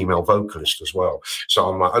female vocalist as well. So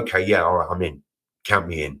I'm like, okay, yeah, all right, I'm in. Count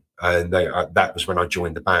me in. And that was when I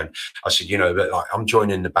joined the band. I said, you know, like, I'm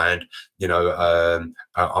joining the band. You know,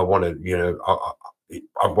 I want to, you know,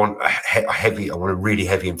 I want a really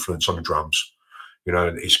heavy influence on the drums. You know,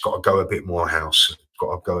 it's got to go a bit more house.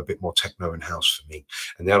 Got to go a bit more techno and house for me.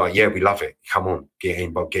 And they're like, yeah, we love it. Come on, get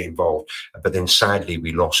involved. But then sadly,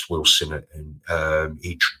 we lost Will Sinnott, and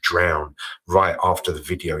he drowned right after the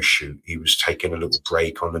video shoot. He was taking a little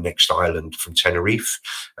break on the next island from Tenerife.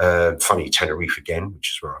 Funny, Tenerife again,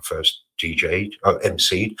 which is where I first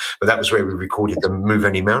MC'd. But that was where we recorded the Move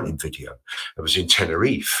Any Mountain video. It was in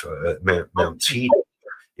Tenerife, Mount Teide.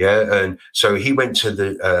 Yeah, and so he went to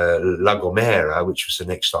the La Gomera, which was the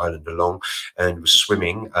next island along, and was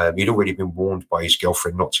swimming. He'd already been warned by his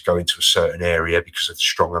girlfriend not to go into a certain area because of the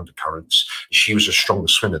strong undercurrents. She was a stronger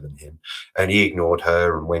swimmer than him, and he ignored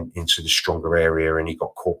her and went into the stronger area, and he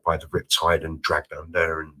got caught by the riptide and dragged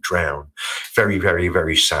under and drowned. Very, very,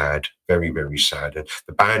 very sad. Very, very sad. And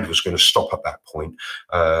the band was going to stop at that point,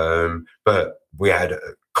 but we had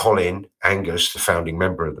Colin Angus, the founding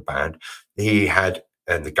member of the band.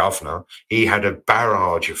 And the governor, he had a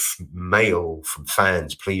barrage of mail from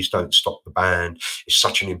fans. Please don't stop the band. It's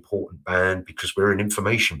such an important band because we're an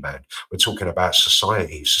information band. We're talking about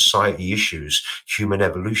society issues, human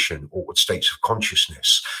evolution, altered states of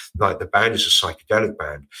consciousness. Like, the band is a psychedelic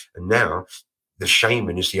band. And now the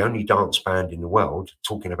Shaman is the only dance band in the world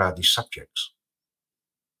talking about these subjects.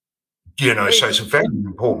 You know, so it's a very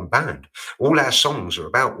important band. All our songs are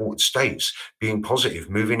about altered states, being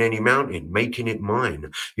positive, moving any mountain, making it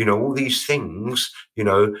mine. You know, all these things, you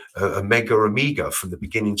know, Omega Omega from the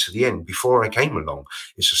beginning to the end. Before I came along,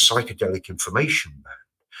 it's a psychedelic information band.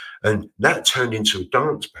 And that turned into a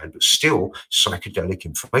dance band, but still psychedelic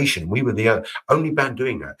information. We were the only band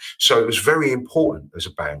doing that. So it was very important as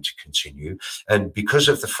a band to continue. And because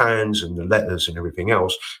of the fans and the letters and everything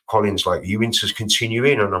else, Colin's like, you into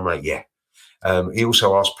continuing? And I'm like, yeah. He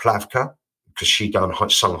also asked Plavka, because she sung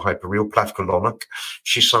Hyperreal, Plavka Lonok.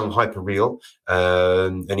 She sung Hyperreal,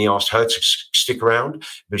 and he asked her to stick around,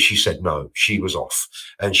 but she said no, she was off.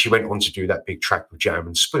 And she went on to do that big track with Jam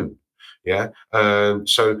and Spoon. Yeah.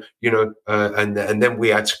 So, you know, and then we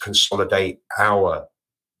had to consolidate our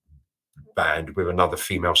band with another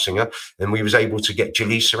female singer, and we was able to get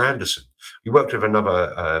Jaleesa Anderson. We worked with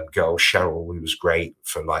another girl, Cheryl, who was great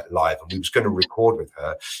for like live, and we was going to record with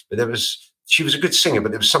her, but she was a good singer,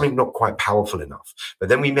 but there was something not quite powerful enough. But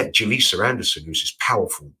then we met Jaleesa Anderson, who's this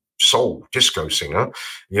powerful soul disco singer,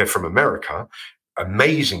 from America,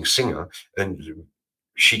 amazing singer, and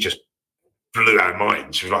she just blew our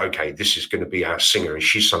minds. She was like, okay, this is going to be our singer. And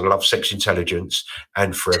she sung Love, Sex, Intelligence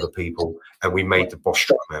and Forever People. And we made the Boss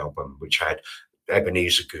Drum album, which had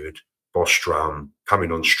Ebenezer Good, Boss Drum,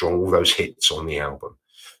 Coming On Strong, all those hits on the album.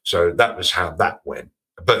 So that was how that went.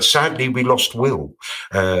 But sadly, we lost Will.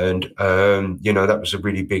 And, that was a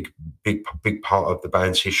really big part of the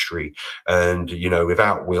band's history. And,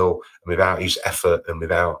 without Will, and without his effort and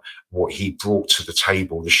without what he brought to the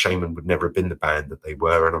table, the Shaman would never have been the band that they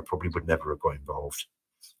were, and I probably would never have got involved.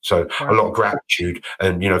 So a lot of gratitude.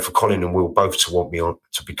 And, for Colin and Will both to want me on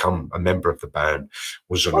to become a member of the band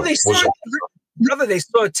they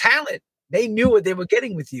saw talent. They knew what they were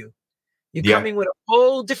getting with you. You're coming with a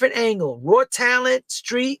whole different angle, raw talent,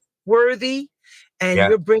 street worthy, and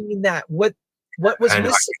you're bringing that. What was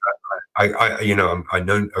missing? I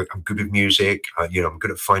know I'm good with music. I'm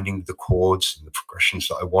good at finding the chords and the progressions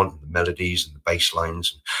that I want, and the melodies and the bass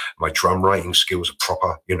lines. And my drum writing skills are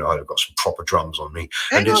proper. I've got some proper drums on me.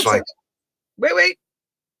 And it's like, wait,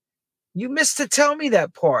 you missed to tell me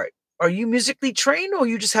that part. Are you musically trained, or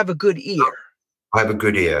you just have a good ear? I have a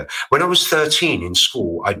good ear. When I was 13 in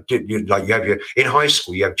school, I did in high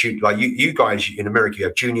school. You have you guys in America, you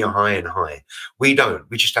have junior high and high. We don't.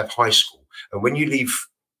 We just have high school. And when you leave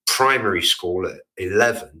primary school at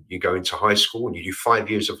 11, you go into high school and you do 5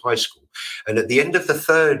 years of high school. And at the end of the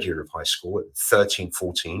third year of high school, at 13,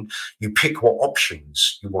 14, you pick what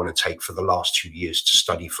options you want to take for the last 2 years to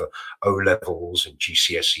study for O-levels and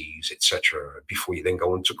GCSEs, etc., before you then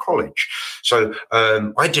go on to college. So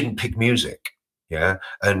I didn't pick music. Yeah.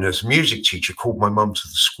 And this music teacher called my mum to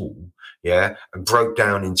the school, yeah, and broke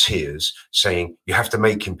down in tears saying, you have to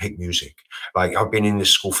make him pick music. Like, I've been in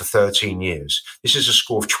this school for 13 years. This is a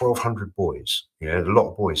school of 1,200 boys. Yeah, a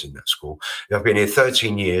lot of boys in that school. I've been here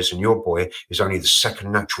 13 years and your boy is only the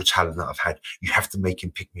second natural talent that I've had. You have to make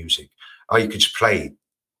him pick music. Oh, you could just play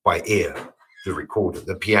by ear, the recorder,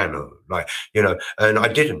 the piano, like, you know, and I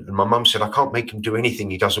didn't. And my mum said, I can't make him do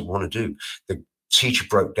anything he doesn't want to do. The teacher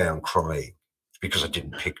broke down crying because I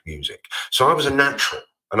didn't pick music. So I was a natural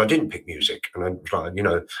and I didn't pick music. And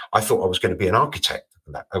I thought I was going to be an architect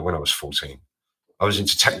when I was 14. I was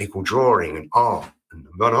into technical drawing and art, and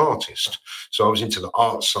I'm an artist. So I was into the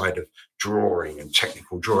art side of drawing and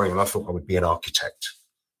technical drawing. And I thought I would be an architect.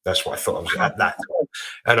 That's what I thought I was at that time.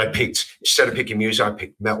 And I picked, instead of picking music, I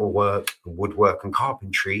picked metalwork and woodwork and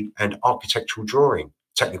carpentry and architectural drawing,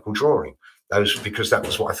 technical drawing. Because that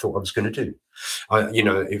was what I thought I was going to do.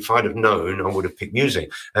 If I'd have known, I would have picked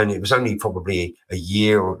music. And it was only probably a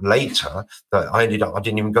year later that I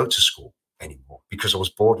didn't even go to school anymore because I was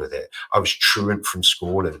bored with it. I was truant from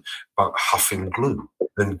school and huffing glue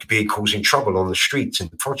and causing trouble on the streets, in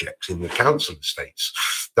the projects, in the council estates.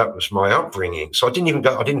 That was my upbringing. So I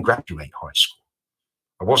didn't graduate high school.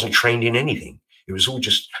 I wasn't trained in anything. It was all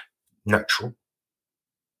just natural.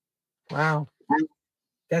 Wow.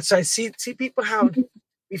 That's I see people how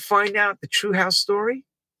we find out the true house story.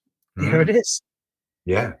 There it is.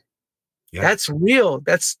 Yeah. Yeah. That's real.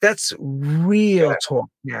 That's real talk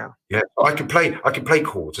now. Yeah. I can play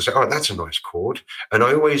chords. I say, oh, that's a nice chord. And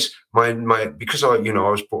I always because I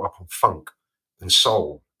was brought up on funk and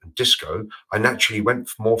soul and disco, I naturally went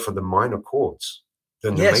more for the minor chords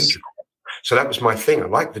than the major chords. So that was my thing. I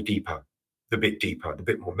like the bit deeper, the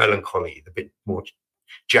bit more melancholy, the bit more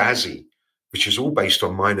jazzy, which is all based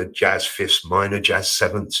on minor jazz fifths, minor jazz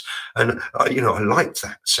sevenths. And, I liked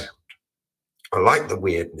that sound. I liked the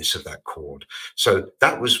weirdness of that chord. So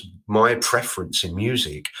that was my preference in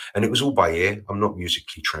music. And it was all by ear. I'm not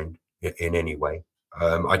musically trained in any way.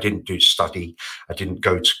 I didn't study. I didn't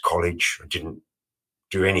go to college. I didn't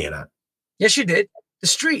do any of that. Yes, you did. The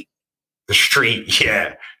street. The street,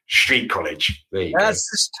 yeah. Street college. That's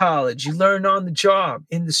the college. You learn on the job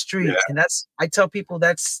in the street. Yeah. And I tell people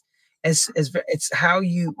it's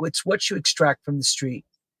what you extract from the street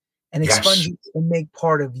and expunge it and make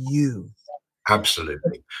part of you.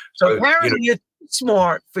 Absolutely. So apparently you're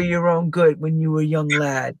smart for your own good when you were a young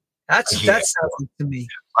lad. That sounds to me.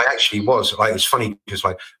 I actually was. It's funny because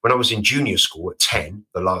when I was in junior school at 10,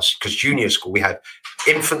 because junior school, we had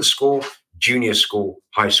infant school, junior school,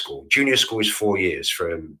 high school. Junior school is 4 years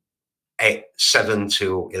from 7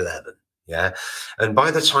 till 11. Yeah. And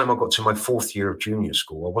by the time I got to my 4th year of junior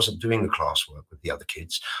school, I wasn't doing the classwork with the other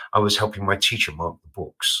kids. I was helping my teacher mark the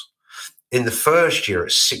books. In the first year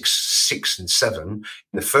at 6 and 7, in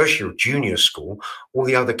the first year of junior school, all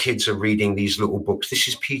the other kids are reading these little books. This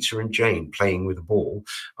is Peter and Jane playing with a ball.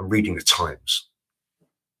 I'm reading the Times.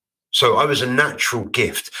 So I was a natural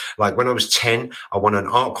gift. Like when I was 10, I won an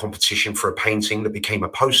art competition for a painting that became a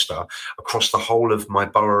poster across the whole of my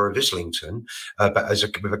borough of Islington, but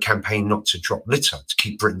with a campaign not to drop litter, to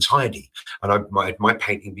keep Britain tidy. And my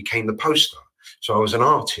painting became the poster. So I was an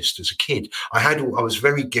artist as a kid. I was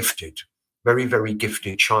very gifted. Very, very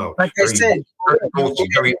gifted child. Like I said,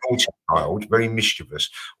 very naughty child, very mischievous,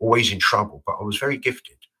 always in trouble, but I was very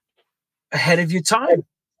gifted. Ahead of your time,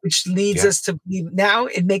 which leads us to believe now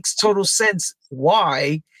it makes total sense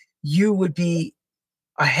why you would be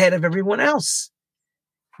ahead of everyone else.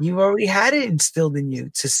 You already had it instilled in you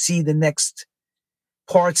to see the next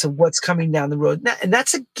parts of what's coming down the road. And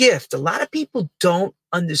that's a gift. A lot of people don't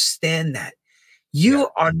understand that. You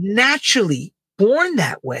are naturally born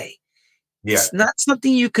that way. Yeah. It's not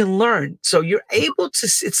something you can learn. So you're able to,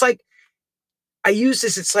 it's like, I use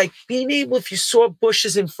this, it's like being able, if you saw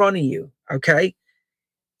bushes in front of you, okay,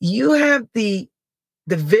 you have the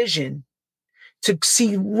vision to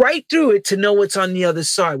see right through it to know what's on the other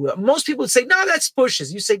side. Well, most people would say, no, that's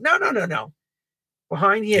bushes. You say, no.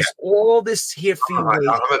 Behind here is all this here for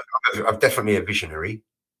you. I'm definitely a visionary.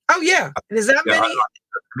 Oh, yeah. And is that many?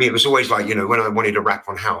 For me, it was always like, when I wanted to rap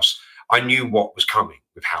on house, I knew what was coming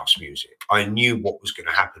with house music. I knew what was going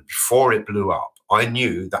to happen before it blew up. I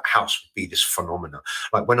knew that house would be this phenomenon.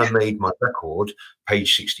 Like when I made my record,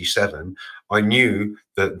 Page 67, I knew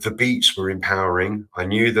that the beats were empowering. I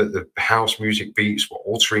knew that the house music beats were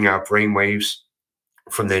altering our brainwaves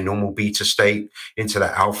from their normal beta state into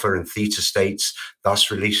that alpha and theta states,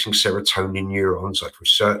 thus releasing serotonin neurons. I've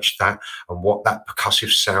researched that and what that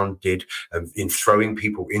percussive sound did in throwing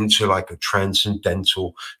people into like a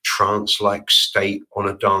transcendental trance-like state on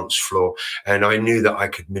a dance floor. And I knew that I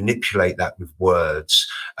could manipulate that with words.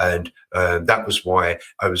 And that was why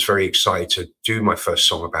I was very excited to do my first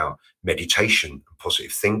song about meditation and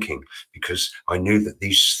positive thinking, because I knew that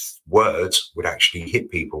these words would actually hit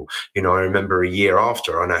people. You know, I remember a year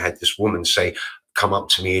after, and I had this woman come up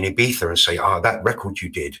to me in Ibiza and say, that record you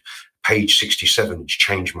did, page 67, it's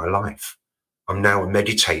changed my life. I'm now a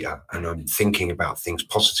meditator and I'm thinking about things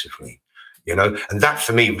positively, you know, and that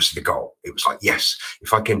for me was the goal. It was like, yes,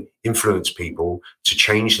 if I can influence people to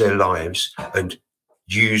change their lives and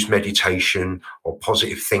use meditation or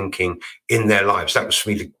positive thinking in their lives, that was for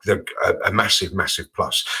me a massive, massive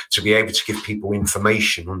plus, to be able to give people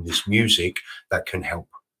information on this music that can help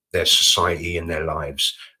their society and their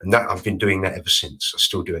lives. And that I've been doing that ever since. I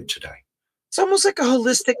still do it today. It's almost like a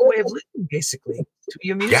holistic way of living, basically, to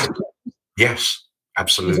your music. Yeah. Yes,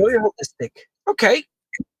 absolutely. Very holistic. Okay,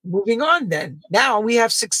 moving on then. Now we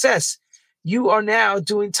have success. You are now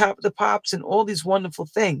doing Top of the Pops and all these wonderful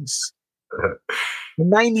things. The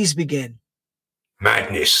 90s begin.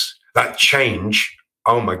 Madness, that change.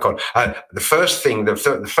 Oh my God. The first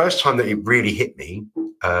time that it really hit me,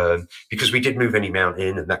 because we did Move Any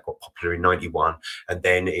Mountain and that got popular in 91. And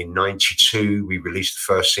then in 92, we released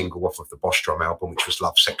the first single off of the Boss Drum album, which was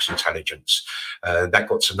Love, Sex, Intelligence. That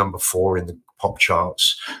got to number 4 in the pop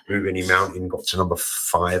charts. Move Any Mountain got to number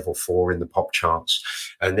 5 or 4 in the pop charts.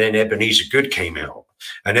 And then Ebenezer Good came out.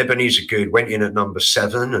 And Ebenezer Good went in at number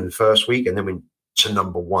 7 in the first week and then went to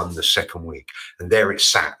number 1 the second week. And there it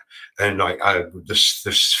sat. And like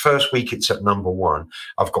this first week it's at number 1.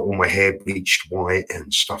 I've got all my hair bleached white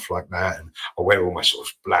and stuff like that. And I wear all my sort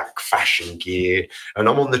of black fashion gear. And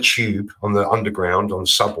I'm on the tube, on the underground, on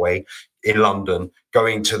subway in London,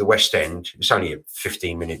 going to the West End. It's only a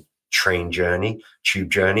 15-minute tube journey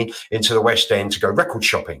into the West End to go record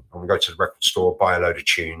shopping. I'm going to go to the record store, buy a load of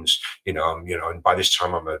tunes, and by this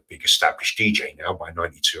time I'm a big established DJ now. By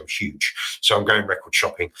 92, I'm huge. So I'm going record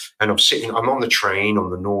shopping and I'm on the train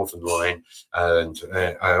on the Northern Line, and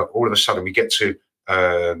all of a sudden we get to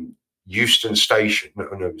Euston Station. No,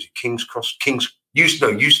 was it King's Cross?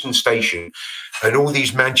 Euston Station, and all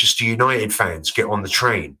these Manchester United fans get on the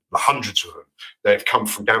train, like hundreds of them. They've come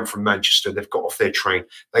down from Manchester. They've got off their train.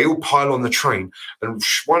 They all pile on the train, and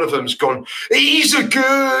one of them's gone, he's a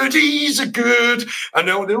good. And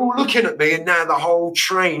they're all looking at me, and now the whole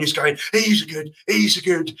train is going, he's a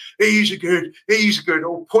good,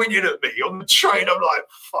 all pointing at me on the train. I'm like,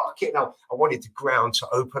 fuck it. I wanted the ground to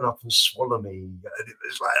open up and swallow me. And it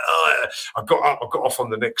was like, I got off on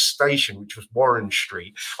the next station, which was Warren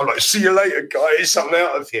Street. I'm like, see you later, guys. I'm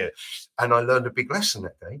out of here. And I learned a big lesson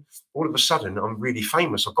that day. All of a sudden, I'm really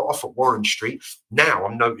famous. I got off at Warren Street. Now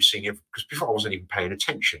I'm noticing it, because before I wasn't even paying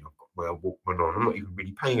attention. I've got my Walkman on. I'm not even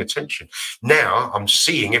really paying attention. Now I'm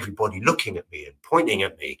seeing everybody looking at me and pointing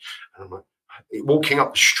at me. And I'm like, walking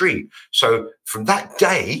up the street. So from that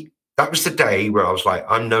day, that was the day where I was like,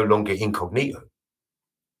 I'm no longer incognito.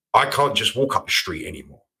 I can't just walk up the street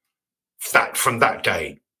anymore. From that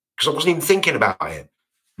day, because I wasn't even thinking about it.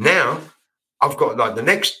 Now I've got, like, the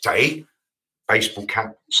next day, baseball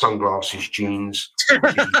cap, sunglasses, jeans. You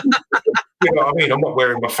know what I mean? I'm not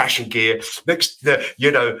wearing my fashion gear.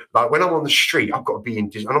 Like when I'm on the street, I've got to be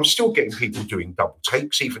and I'm still getting people doing double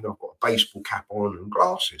takes, even though I've got a baseball cap on and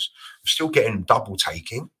glasses. I'm still getting them double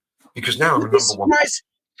taking, because now I'm a number 1.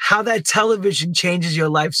 How that television changes your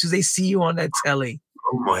life, so they see you on that telly.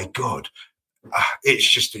 Oh my God.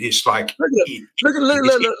 It's like look at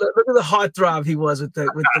the heartthrob he was with the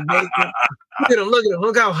makeup. Look at him.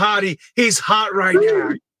 Look how hot he's hot right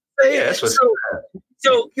now. Yeah, that's what's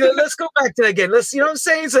so let's go back to that again. You know what I'm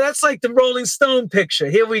saying? So that's like the Rolling Stone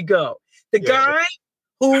picture. Here we go. The guy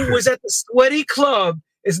who was at the sweaty club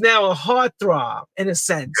is now a heartthrob in a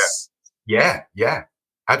sense. Yeah,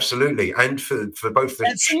 absolutely. And for both the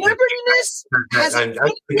celebrityness and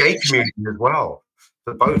the gay community as well.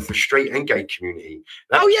 For both the straight and gay community.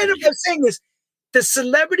 I'm saying this. The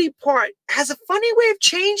celebrity part has a funny way of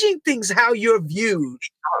changing things, how you're viewed.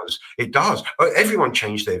 It does. Everyone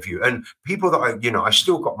changed their view. And people that I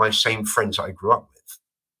still got my same friends that I grew up with.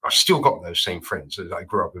 I still got those same friends that I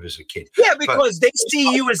grew up with as a kid. Yeah, because they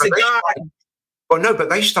see you as a guy. But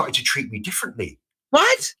they started to treat me differently.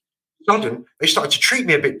 What? Sudden, they started to treat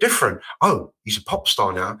me a bit different. Oh, he's a pop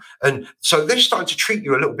star now. And so they started to treat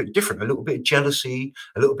you a little bit different, a little bit of jealousy,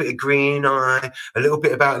 a little bit of green eye, a little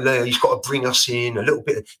bit about he's got to bring us in, a little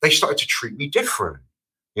bit. They started to treat me different.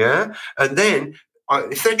 Yeah. And then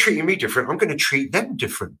if they're treating me different, I'm going to treat them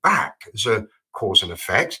different back as a cause and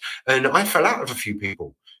effect. And I fell out of a few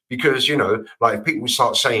people because, like if people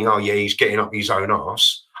start saying, oh, yeah, he's getting up his own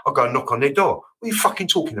ass, I'll go and knock on their door. What are you fucking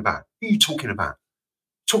talking about? Who are you talking about?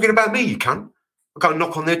 Talking about me, you cunt. I'll go and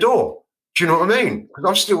knock on their door. Do you know what I mean? Because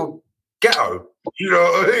I'm still ghetto. You know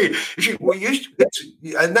what I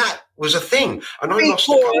mean? And that was a thing. And I lost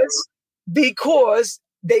because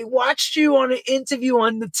they watched you on an interview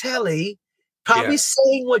on the telly, probably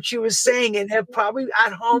saying what you were saying, and they're probably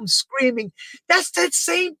at home screaming, that's that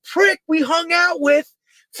same prick we hung out with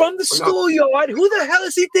from the schoolyard. Who the hell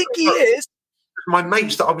does he think he is? My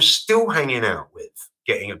mates that I was still hanging out with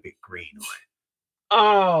getting a bit green-eyed.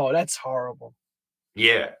 Oh, that's horrible.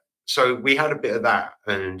 Yeah. So we had a bit of that,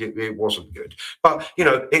 and it wasn't good. But,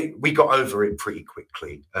 we got over it pretty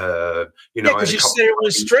quickly. Because you said it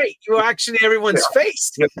was straight. You were actually everyone's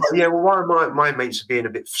face. Yeah, well, while my mates are being a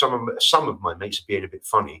bit, some of my mates are being a bit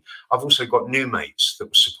funny, I've also got new mates that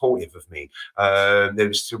were supportive of me. There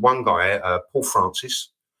was one guy, Paul Francis.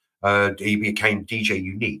 He became DJ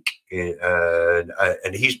Unique,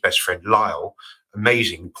 and his best friend, Lyle,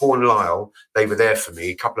 amazing. Paul and Lyle, they were there for me,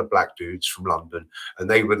 a couple of black dudes from London, and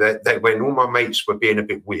they were there. When all my mates were being a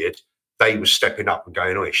bit weird, they were stepping up and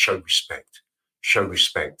going, "Oh, show respect, show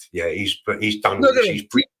respect." Yeah, he's done.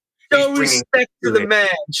 Show respect to the man.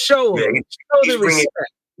 Show him. Show the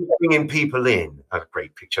respect. Bringing people in. A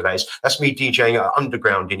great picture. That's me DJing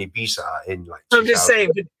underground in Ibiza in like. I'm just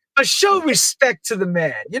saying. But show respect to the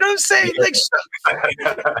man. You know what I'm saying? Like,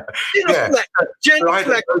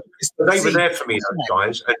 they were there for me, those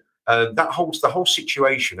guys. And the whole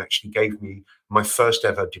situation actually gave me my first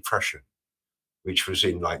ever depression, which was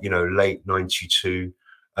in late 92,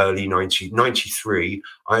 early 93.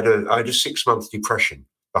 I had a 6-month depression.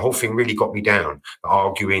 The whole thing really got me down. The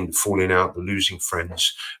arguing, falling out, the losing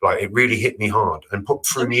friends. Like, it really hit me hard and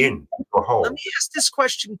threw me into a hole. Let me ask this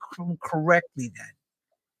question correctly then.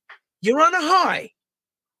 You're on a high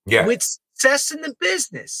with success in the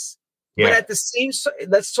business. Yeah. But at the same,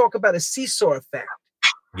 let's talk about a seesaw effect.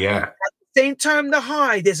 Yeah. At the same time, the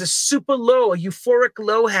high, there's a super low, a euphoric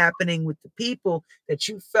low happening with the people that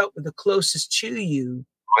you felt were the closest to you.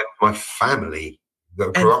 My family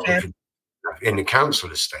that grew up in the council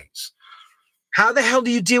estates. How the hell do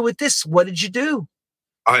you deal with this? What did you do?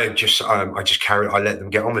 I just carried. I let them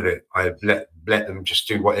get on with it. I let them just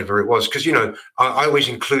do whatever it was, because I always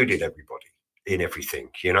included everybody in everything.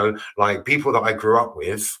 Like people that I grew up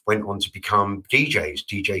with went on to become DJs.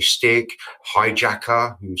 DJ Stick,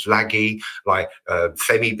 Hijacker, who's Laggy, like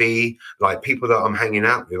Femi B, like people that I'm hanging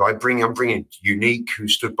out with. I'm bringing Unique, who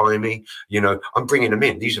stood by me. I'm bringing them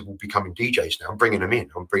in. These are all becoming DJs now. I'm bringing them in.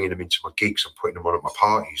 I'm bringing them into my gigs. I'm putting them on at my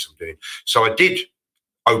parties. I'm doing. So I did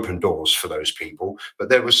open doors for those people, but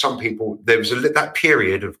there was some people. There was that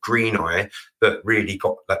period of green eye that really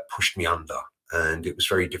pushed me under, and it was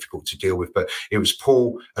very difficult to deal with. But it was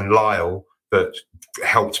Paul and Lyle that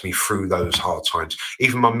helped me through those hard times.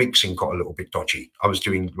 Even my mixing got a little bit dodgy.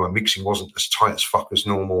 My mixing wasn't as tight as fuck as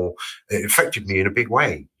normal. It affected me in a big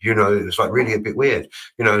way. It was like really a bit weird.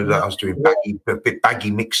 That I was doing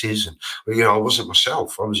baggy mixes, and I wasn't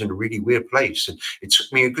myself. I was in a really weird place, and it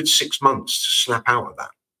took me a good 6 months to snap out of that.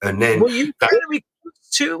 And then, will you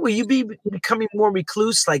too? Will you be becoming more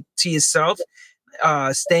recluse, like to yourself,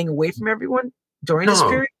 staying away from everyone during this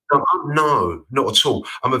period? No, not at all.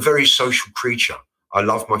 I'm a very social creature. I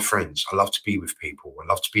love my friends. I love to be with people. I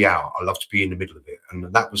love to be out. I love to be in the middle of it.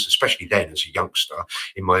 And that was especially then as a youngster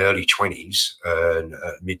in my early 20s,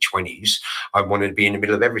 mid 20s, I wanted to be in the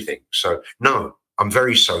middle of everything. So no, I'm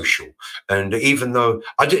very social. And even though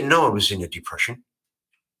I didn't know I was in a depression,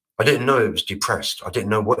 I didn't know it was depressed. I didn't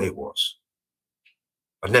know what it was.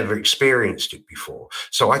 I'd never experienced it before.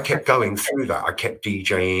 So I kept going through that. I kept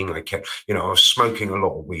DJing. I kept, I was smoking a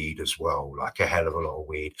lot of weed as well, like a hell of a lot of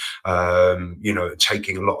weed,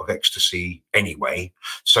 taking a lot of ecstasy anyway.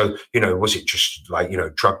 So, was it just like,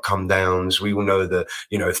 drug come downs? We all know that,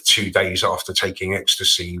 2 days after taking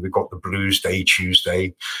ecstasy, we got the blues day,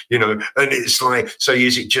 Tuesday, and it's like, so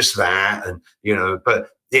is it just that? And,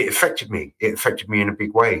 but it affected me. It affected me in a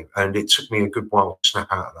big way. And it took me a good while to snap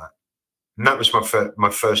out of that. And that was my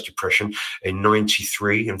first depression in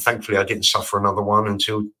 93. And thankfully, I didn't suffer another one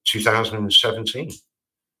until 2017.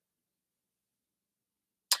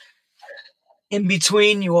 In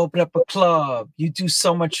between, you open up a club. You do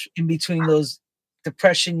so much in between those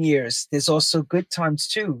depression years. There's also good times,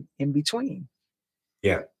 too, in between.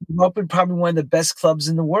 Yeah. You opened probably one of the best clubs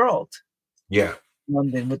in the world. Yeah.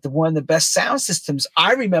 London, with one of the best sound systems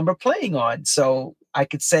I remember playing on. So I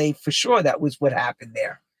could say for sure that was what happened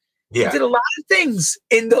there. You did a lot of things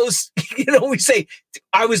in those, we say,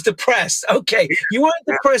 I was depressed. Okay. You weren't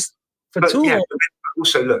depressed for too long.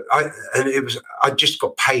 Also, look, I just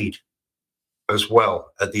got paid as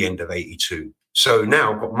well at the end of 82. So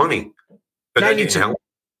now I've got money. But 92.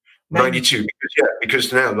 92,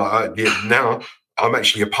 because now, now I'm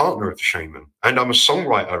actually a partner of the Shaman, and I'm a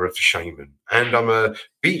songwriter of the Shaman, and I'm a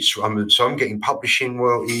beats. So I'm getting publishing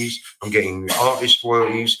royalties, I'm getting artist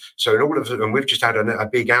royalties. So in all of it, and we've just had a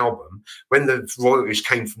big album. When the royalties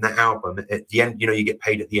came from that album at the end, you get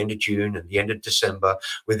paid at the end of June and the end of December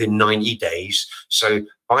within 90 days. So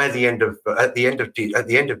by at the end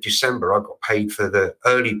of December, I got paid for the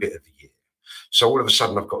early bit of the year. So all of a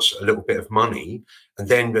sudden, I've got a little bit of money. And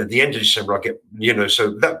then at the end of December, I get,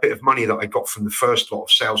 so that bit of money that I got from the first lot of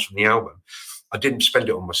sales from the album, I didn't spend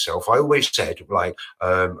it on myself. I always said, I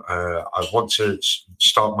want to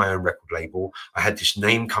start my own record label. I had this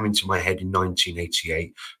name come into my head in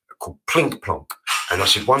 1988 called Plink Plonk. And I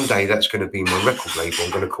said, one day that's going to be my record label.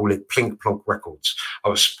 I'm going to call it Plink Plonk Records. I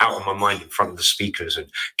was out of my mind in front of the speakers, and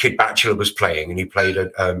Kid Bachelor was playing, and he played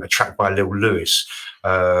a track by Lil Lewis.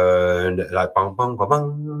 And like, bong, bong, bong,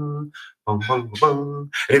 bong. Bum, bum,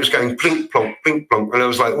 bum. And it was going plink plonk, plink plonk, and I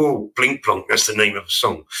was like, "Oh, blink plonk." That's the name of the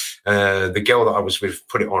song. The girl that I was with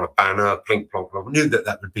put it on a banner, plink plonk. I knew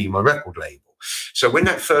that would be my record label. So when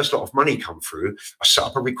that first lot of money come through, I set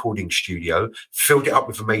up a recording studio, filled it up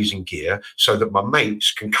with amazing gear, so that my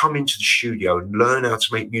mates can come into the studio and learn how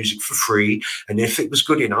to make music for free. And if it was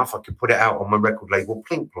good enough, I could put it out on my record label,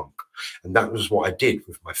 Plink Plonk. And that was what I did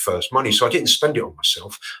with my first money. So I didn't spend it on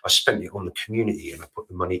myself. I spent it on the community, and I put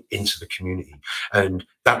the money into the community. And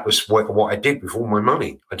that was what I did with all my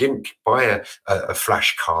money. I didn't buy a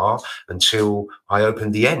flash car until I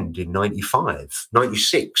opened the End in 95,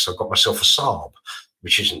 96. I got myself a Saab,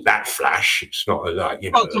 which isn't that flash. It's not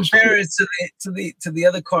Well, compare it to the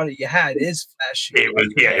other car that you had, it is flashy.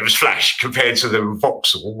 It was flash compared to the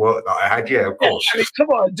Vauxhall that I had. Yeah, of course. I mean, come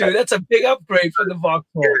on, dude, that's a big upgrade for the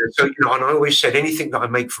Vauxhall. Yeah, so and I always said, anything that I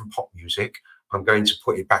make from pop music, I'm going to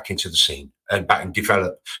put it back into the scene and back and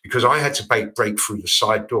develop, because I had to break through the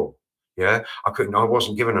side door. Yeah, I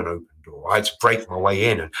wasn't given an open door. I had to break my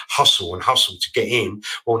way in and hustle to get in.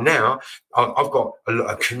 Well, now I've got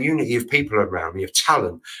a community of people around me, of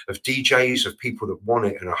talent, of DJs, of people that want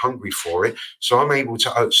it and are hungry for it. So I'm able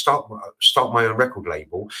to start my own record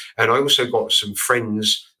label. And I also got some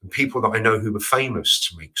friends and people that I know who were famous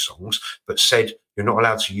to make songs, but said, you're not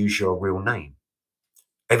allowed to use your real name.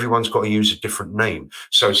 Everyone's got to use a different name.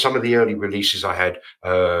 So some of the early releases I had,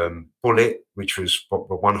 Bullet, which was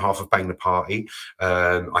one half of Bang the Party.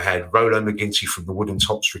 I had Rolo McGinty from the Wooden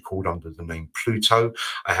Tops record under the name Pluto.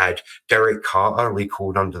 I had Derek Carter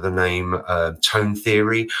record under the name Tone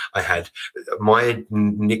Theory. I had, my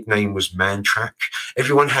nickname was Man Track.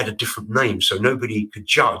 Everyone had a different name, so nobody could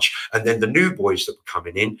judge. And then the new boys that were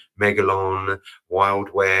coming in, Megalon, Wild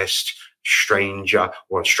West, Stranger.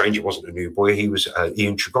 Well, Stranger wasn't a new boy. He was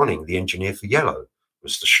Ian Tregoning, the engineer for Yellow,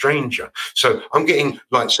 was the Stranger. So I'm getting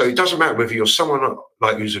so it doesn't matter whether you're someone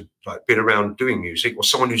who's been around doing music or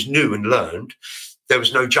someone who's new and learned. There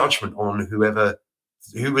was no judgment on who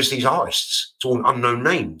was these artists. It's all unknown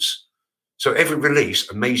names. So every release,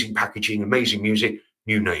 amazing packaging, amazing music,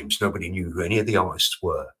 new names. Nobody knew who any of the artists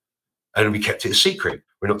were, and we kept it a secret.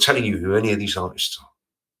 We're not telling you who any of these artists are.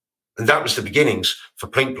 And that was the beginnings for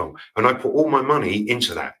Plink Plonk. And I put all my money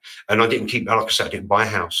into that. And I didn't keep, like I said, I didn't buy a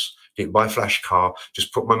house, didn't buy a flash car,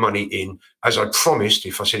 just put my money in. As I promised,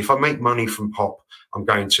 if I make money from pop, I'm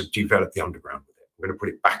going to develop the underground with it. I'm going to put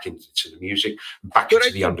it back into the music, back into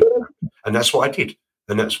the underground. And that's what I did.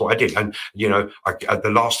 And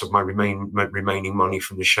the last of my remaining money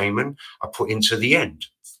from the Shaman, I put into the End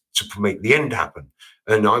to make the End happen.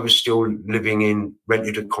 And I was still living in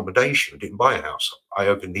rented accommodation. I didn't buy a house. I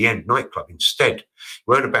opened the End nightclub instead. It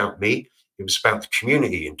weren't about me. It was about the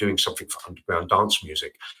community and doing something for underground dance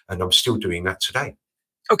music. And I'm still doing that today.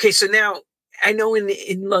 Okay, so now I know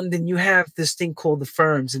in London you have this thing called the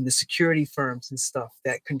firms and the security firms and stuff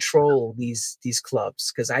that control these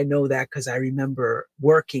clubs. Because I know that because I remember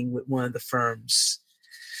working with one of the firms,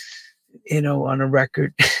 on a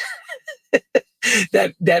record.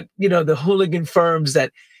 that the hooligan firms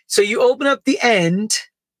so you open up the End,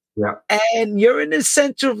 and you're in the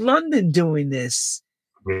center of London doing this.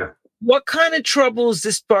 What kind of troubles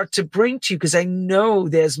this start to bring to you? Because I know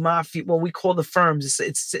there's mafia. Well, we call the firms.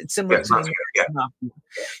 It's similar to mafia.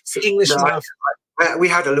 It's English mafia. We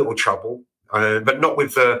had a little trouble, but not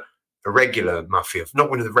with the regular mafia. Not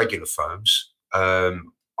with the regular firms.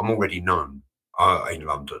 I'm already known. in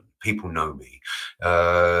London. People know me.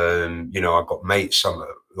 I've got mates.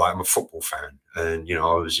 I'm a football fan, and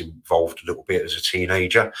I was involved a little bit as a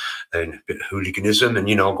teenager, and a bit of hooliganism. And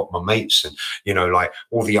I've got my mates, and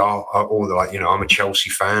I'm a Chelsea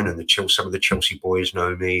fan, and some of the Chelsea boys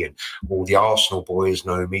know me, and all the Arsenal boys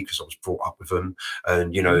know me because I was brought up with them.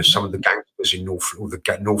 And some of the gangsters in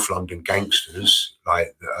North London gangsters,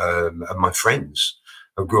 are my friends.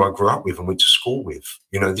 I grew up with and went to school with.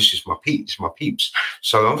 This is my peeps.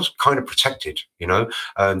 So I was kind of protected.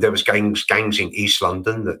 There was gangs in East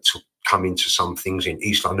London that come into some things in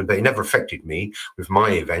East London, but it never affected me with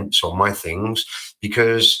my events or my things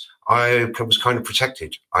because I was kind of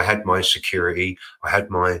protected. I had my security. I had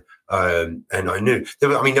my, and I knew.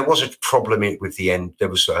 There was a problem with the end. There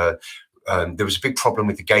was a big problem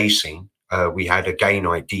with the gay scene. We had a gay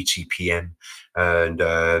night, DTPM, and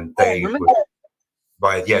they were.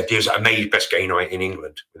 It was a best gay night in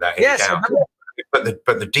England without any doubt. But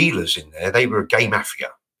the dealers in there, they were a gay mafia,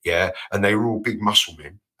 and they were all big muscle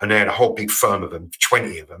men, and they had a whole big firm of them,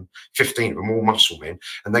 20 of them, 15 of them, all muscle men,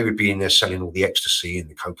 and they would be in there selling all the ecstasy and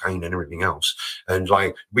the cocaine and everything else, and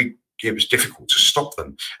it was difficult to stop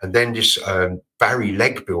them. And then this Barry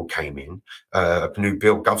Legg bill came in, a new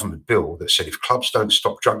government bill that said if clubs don't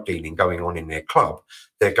stop drug dealing going on in their club,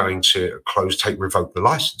 they're going to revoke the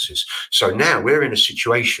licenses. So now we're in a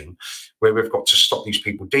situation where we've got to stop these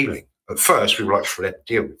people dealing. At first, we were like, let them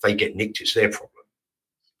deal. If they get nicked, it's their problem.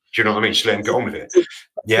 Do you know what I mean? Just let them get on with it.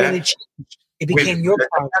 Yeah. It became your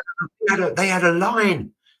problem. They had a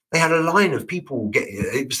line. They had a line of people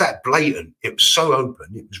it was that blatant. It was so open.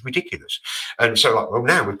 It was ridiculous. And so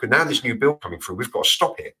now this new bill coming through, we've got to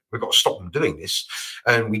stop it. We've got to stop them doing this.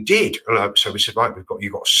 And we did. So we said, right,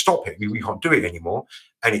 you've got to stop it. We can't do it anymore.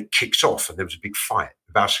 And it kicks off. And there was a big fight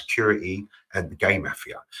with our security and the gay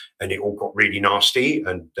mafia. And it all got really nasty.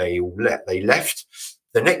 And they left.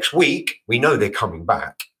 The next week, we know they're coming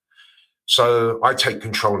back. So I take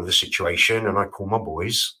control of the situation and I call my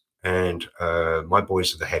boys. And my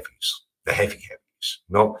boys are the heavy heavies,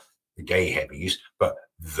 not the gay heavies, but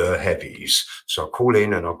the heavies. So I call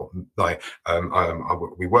in and I've got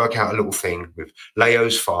we work out a little thing with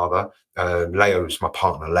Leo's father. Leo's my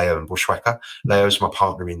partner, Leo and Bushwhacker. Leo's my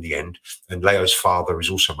partner in the end, and Leo's father is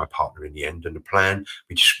also my partner in the end. And the plan,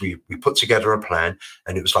 we put together a plan,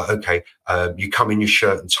 and it was like, okay, you come in your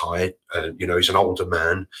shirt and tie. He's an older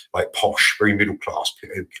man, like posh, very middle class,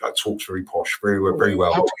 talks very posh, very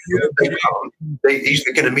well. He's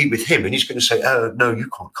going to meet with him, and he's going to say, no, you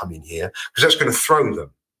can't come in here, because that's going to throw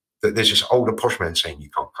them. That there's this older posh man saying you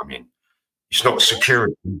can't come in. It's not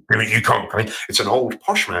security. You can't come in. It's an old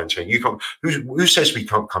posh man saying you can't. Who says we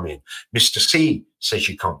can't come in? Mr. C says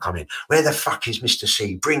you can't come in. Where the fuck is Mr.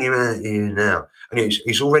 C? Bring him out here now. And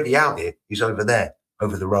he's already out here. He's over there,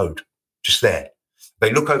 over the road, just there.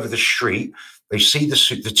 They look over the street. They see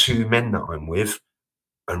the two men that I'm with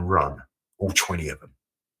and run. All 20 of them.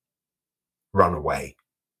 Run away.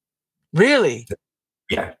 Really?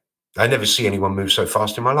 Yeah. I never see anyone move so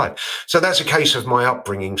fast in my life. So that's a case of my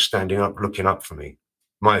upbringing, standing up, looking up for me.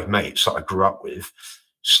 My mates that I grew up with,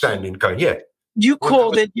 standing, going, yeah. You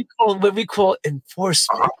called what we call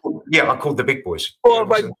enforcement. I called the big boys. Or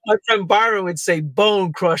my friend Byron would say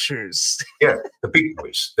bone crushers. Yeah, the big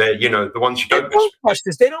boys. They're, the ones you don't bone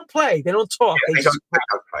crushers. They don't play. They don't talk. Yeah, they don't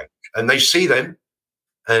play. And they see them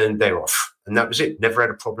and they're off. And that was it. Never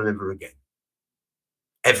had a problem ever again.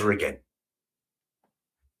 Ever again.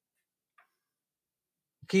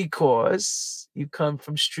 Because you come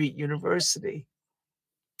from Street University.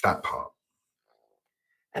 That part.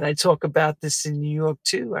 And I talk about this in New York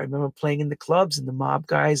too. I remember playing in the clubs, and the mob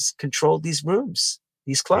guys controlled these rooms,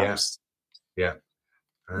 these clubs. Yeah.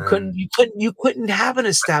 You couldn't have an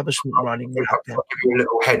establishment running like that. I'll give you a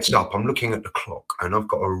little heads up. I'm looking at the clock, and I've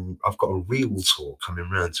got a realtor coming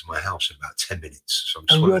round to my house in about 10 minutes. So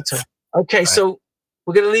I'm just Okay, so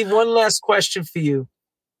we're gonna leave one last question for you.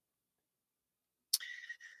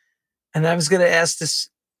 And I was going to ask this,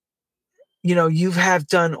 you have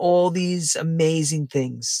done all these amazing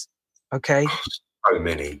things. Okay. So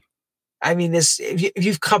many. I mean,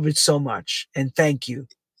 you've covered so much, and thank you.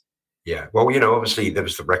 Yeah. Well, obviously there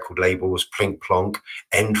was the record labels, Plink Plonk,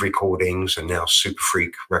 End Recordings, and now Super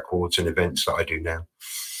Freak Records and events that I do now.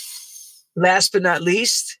 Last but not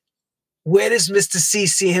least, where does Mr. C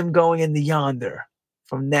see him going in the yonder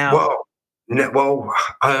from now?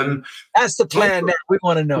 That's the plan that we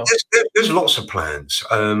want to know. There's lots of plans.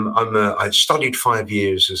 I studied 5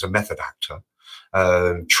 years as a method actor,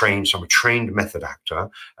 trained. So I'm a trained method actor,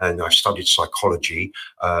 and I've studied psychology.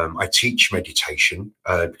 I teach meditation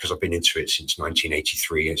because I've been into it since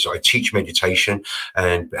 1983. And so I teach meditation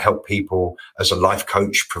and help people as a life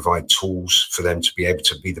coach, provide tools for them to be able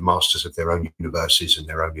to be the masters of their own universes and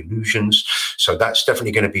their own illusions. So that's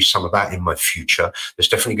definitely going to be some of that in my future. There's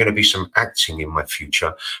definitely going to be some acting in my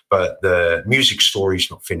future, but the music story is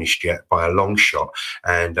not finished yet by a long shot.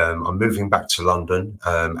 And I'm moving back to London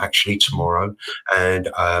actually tomorrow, and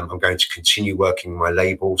I'm going to continue working my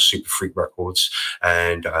label, Super Freak Records,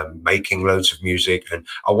 and making loads of music. And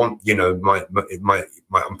I want, you know,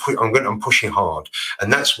 I'm pushing hard,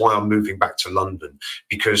 and that's why I'm moving back to London,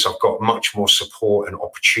 because I've got much more support and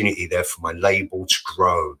opportunity there for my label to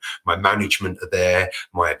grow. My management are there,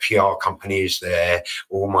 my PR company is there,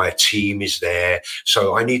 all my team is there.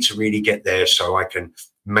 So I need to really get there so I can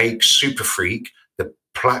make Super Freak the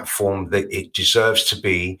platform that it deserves to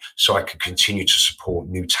be, so I can continue to support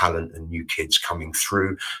new talent and new kids coming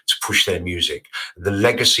through to push their music. The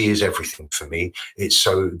legacy is everything for me. It's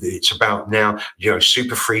about now, you know,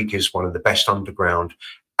 Super Freak is one of the best underground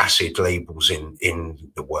acid labels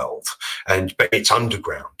in the world, but it's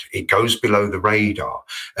underground. It goes below the radar.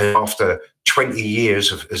 And after 20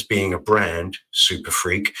 years as being a brand, Super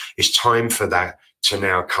Freak, it's time for that to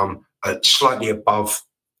now come slightly above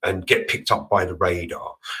and get picked up by the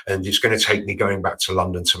radar. And it's going to take me going back to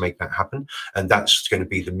London to make that happen. And that's going to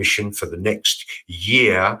be the mission for the next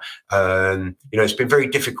year. You know, it's been very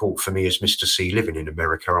difficult for me as Mr. C living in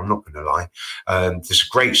America. I'm not going to lie. There's a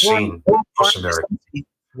great scene across America.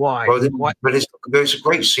 Why? Well, there's a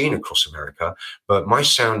great scene across America, but my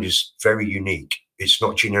sound is very unique. It's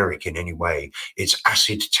not generic in any way. It's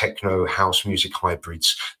acid, techno, house music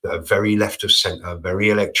hybrids that are very left of center,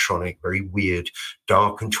 very electronic, very weird,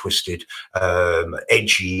 dark and twisted,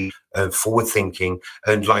 edgy, forward thinking.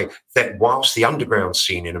 And like that, whilst the underground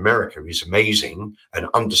scene in America is amazing and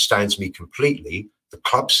understands me completely, the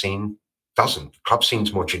club scene doesn't. The club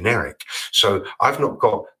scene's more generic. So I've not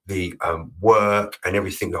got the work and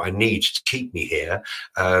everything that I need to keep me here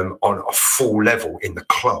on a full level in the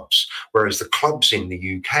clubs. Whereas the clubs in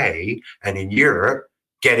the UK and in Europe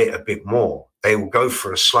get it a bit more. They will go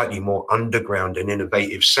for a slightly more underground and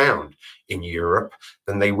innovative sound in Europe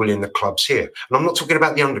than they will in the clubs here. And I'm not talking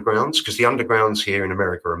about the undergrounds, because the undergrounds here in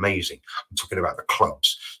America are amazing. I'm talking about the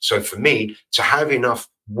clubs. So for me to have enough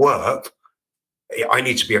work, I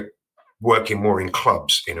need to be working more in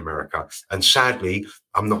clubs in America. And sadly,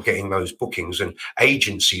 I'm not getting those bookings, and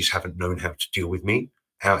agencies haven't known how to deal with me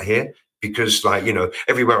out here, because, like, you know,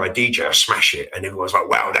 everywhere I DJ, I smash it. And everyone's like,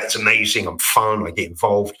 wow, that's amazing. I'm fun. I get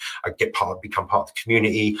involved. I become part of the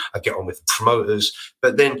community. I get on with the promoters.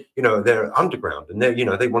 But then, you know, they're underground, and you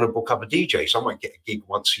know, they want to book up a DJ. So I might get a gig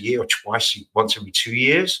once a year or once every 2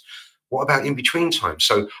 years. What about in between time?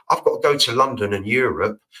 So I've got to go to London and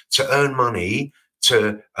Europe to earn money,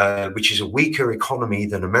 which is a weaker economy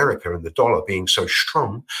than America, and the dollar being so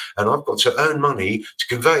strong. And I've got to earn money to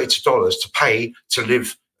convert it to dollars to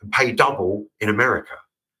live and pay double in America.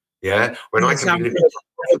 Yeah, when I can be living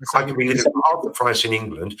at half the price in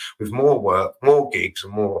England with more work, more gigs,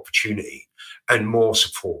 and more opportunity, and more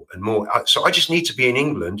support, and more. So I just need to be in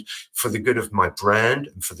England for the good of my brand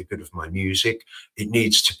and for the good of my music. It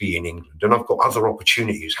needs to be in England, and I've got other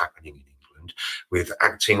opportunities happening in England, with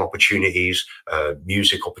acting opportunities,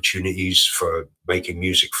 music opportunities for making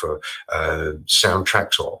music for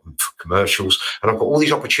soundtracks or for commercials. And I've got all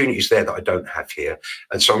these opportunities there that I don't have here.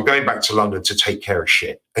 And so I'm going back to London to take care of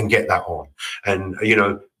shit and get that on. And, you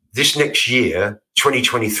know, this next year,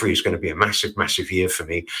 2023, is going to be a massive, massive year for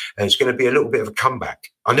me. And it's going to be a little bit of a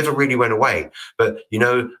comeback. I never really went away. But, you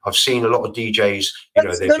know, I've seen a lot of DJs, you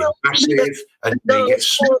know, they've been massive and they get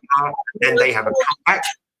super, and they have a comeback.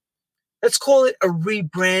 Let's call it a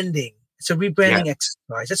rebranding. It's a rebranding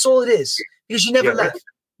exercise. That's all it is, because you never left.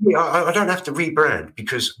 I don't have to rebrand,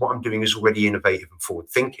 because what I'm doing is already innovative and forward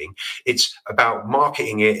thinking. It's about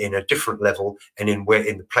marketing it in a different level and in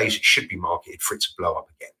the place it should be marketed for it to blow up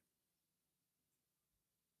again.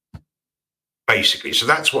 Basically. So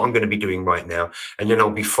that's what I'm going to be doing right now. And then I'll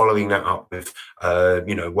be following that up with,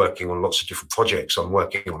 you know, working on lots of different projects. I'm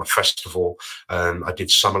working on a festival. I did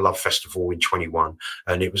Summer Love Festival in 21,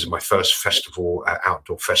 and it was my first festival,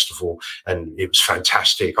 outdoor festival. And it was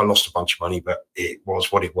fantastic. I lost a bunch of money, but it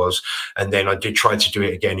was what it was. And then I did try to do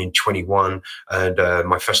it again in 21, and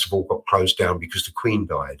my festival got closed down because the Queen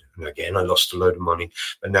died. And again, I lost a load of money,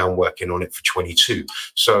 but now I'm working on it for 22.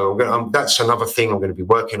 So that's another thing. I'm going to be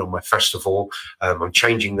working on my festival. I'm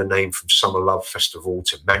changing the name from Summer Love Festival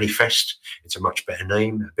to Manifest. It's a much better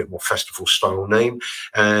name, a bit more festival style name,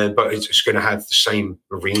 but it's going to have the same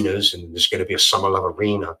arenas, and there's going to be a Summer Love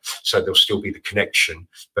Arena, so there'll still be the connection,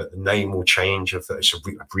 but the name will change. It's a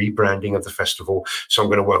rebranding of the festival. So I'm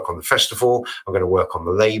going to work on the festival. I'm going to work on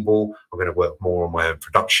the label. I'm going to work more on my own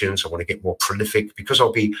productions. I want to get more prolific because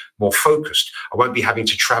I'll be more focused. I won't be having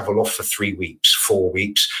to travel off for 3 weeks, 4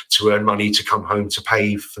 weeks to earn money to come home to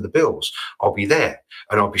pay for the bills. I'll be there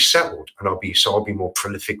and I'll be settled, and I'll be more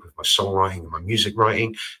prolific with my songwriting and my music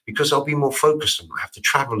writing because I'll be more focused and not have to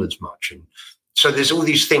travel as much. And so there's all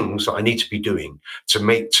these things that I need to be doing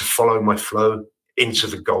to follow my flow into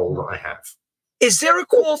the goal that I have. Is there a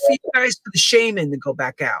call for you guys for the Shaman to go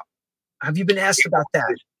back out? Have you been asked about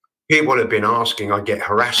that? People have been asking. I get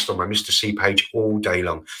harassed on my Mr. C page all day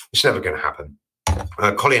long. It's never going to happen.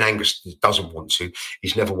 Colin Angus doesn't want to.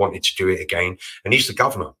 He's never wanted to do it again. And he's the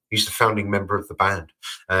governor. He's the founding member of the band.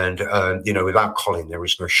 And, without Colin, there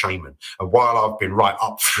is no Shaman. And while I've been right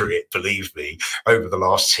up for it, believe me, over the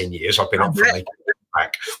last 10 years, I've been up for making it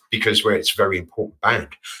back because it's a very important band.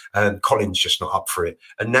 And Colin's just not up for it.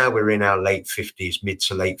 And now we're in our late 50s, mid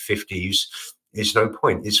to late 50s. It's no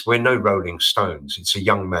point. We're no Rolling Stones. It's a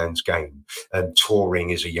young man's game, and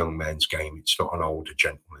touring is a young man's game. It's not an older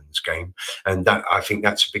gentleman's game, and that I think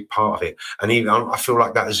that's a big part of it. And even I feel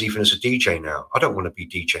like that even as a DJ now. I don't want to be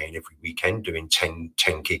DJing every weekend, doing 10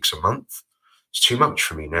 gigs a month. It's too much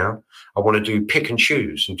for me now. I want to pick and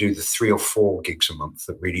choose and do the 3 or 4 gigs a month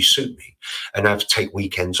that really suit me, and have to take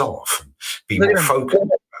weekends off and be more focused.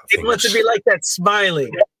 It wants to be like that Smiley.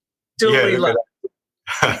 I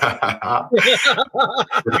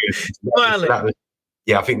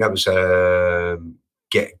think that was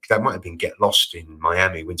that might have been Get Lost in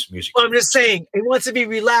Miami, Winter Music. Well, I'm just saying, he wants to be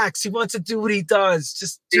relaxed. He wants to do what he does.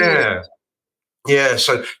 Just do it. Yeah.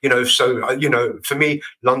 So for me,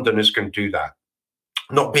 London is going to do that.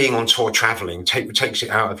 Not being on tour, traveling takes it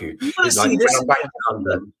out of you. It's like when I'm back to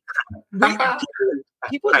London.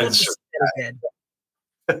 People love to see that again.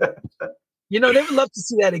 They would love to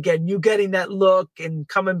see that again. You getting that look and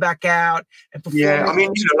coming back out and performing. Yeah, I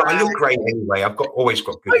mean, I look great anyway. I've always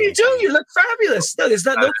got good. Oh, you do. You look fabulous. No, there's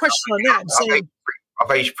no question on that. I'm saying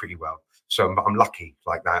I've aged pretty well, so I'm lucky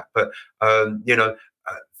like that. But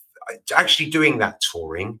actually doing that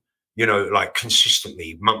touring, like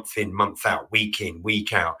consistently, month in, month out, week in,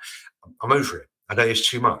 week out, I'm over it. I know it's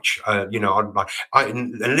too much. And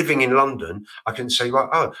living in London, I can say,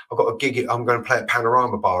 I've got a gig. I'm going to play at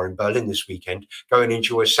Panorama Bar in Berlin this weekend. Go and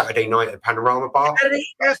enjoy a Saturday night at Panorama Bar. Saturday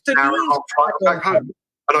afternoon. I'll fly back home,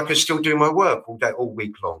 and I can still do my work all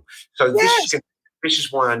week long. So this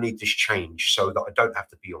is why I need this change, so that I don't have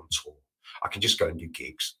to be on tour. I can just go and do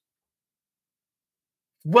gigs.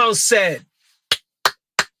 Well said.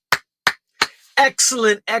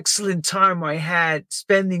 Excellent time I had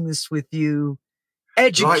spending this with you.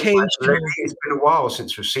 Education. It's been a while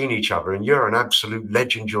since we've seen each other, and you're an absolute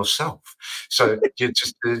legend yourself. So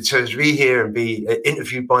to be here and be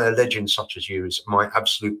interviewed by a legend such as you is my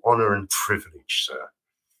absolute honor and privilege, sir.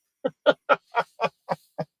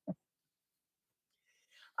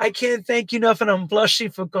 I can't thank you enough, and I'm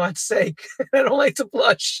blushing, for God's sake. I don't like to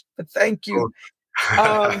blush, but thank you.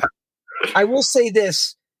 I will say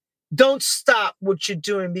this. Don't stop what you're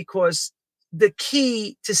doing, because the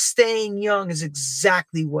key to staying young is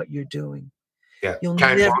exactly what you're doing. Yeah. Don't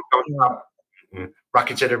stop.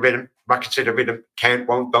 Rock it to the rhythm.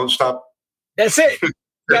 Don't stop. That's it.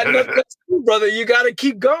 That's true, brother. You got to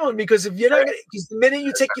keep going, because if you're not, because the minute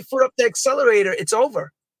you take your foot up the accelerator, it's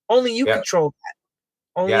over. Only you control that.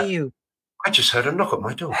 Only you. I just heard a knock at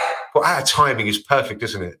my door. Well, our timing is perfect,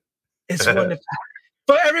 isn't it? It's wonderful.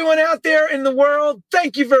 For everyone out there in the world,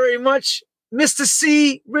 thank you very much, Mr.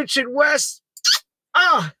 C, Richard West.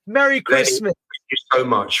 Merry Christmas. Thank you so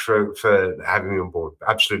much for having me on board.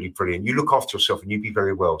 Absolutely brilliant. You look after yourself, and you be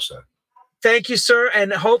very well, sir. Thank you, sir.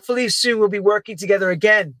 And hopefully soon we'll be working together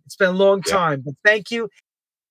again. It's been a long time, but thank you.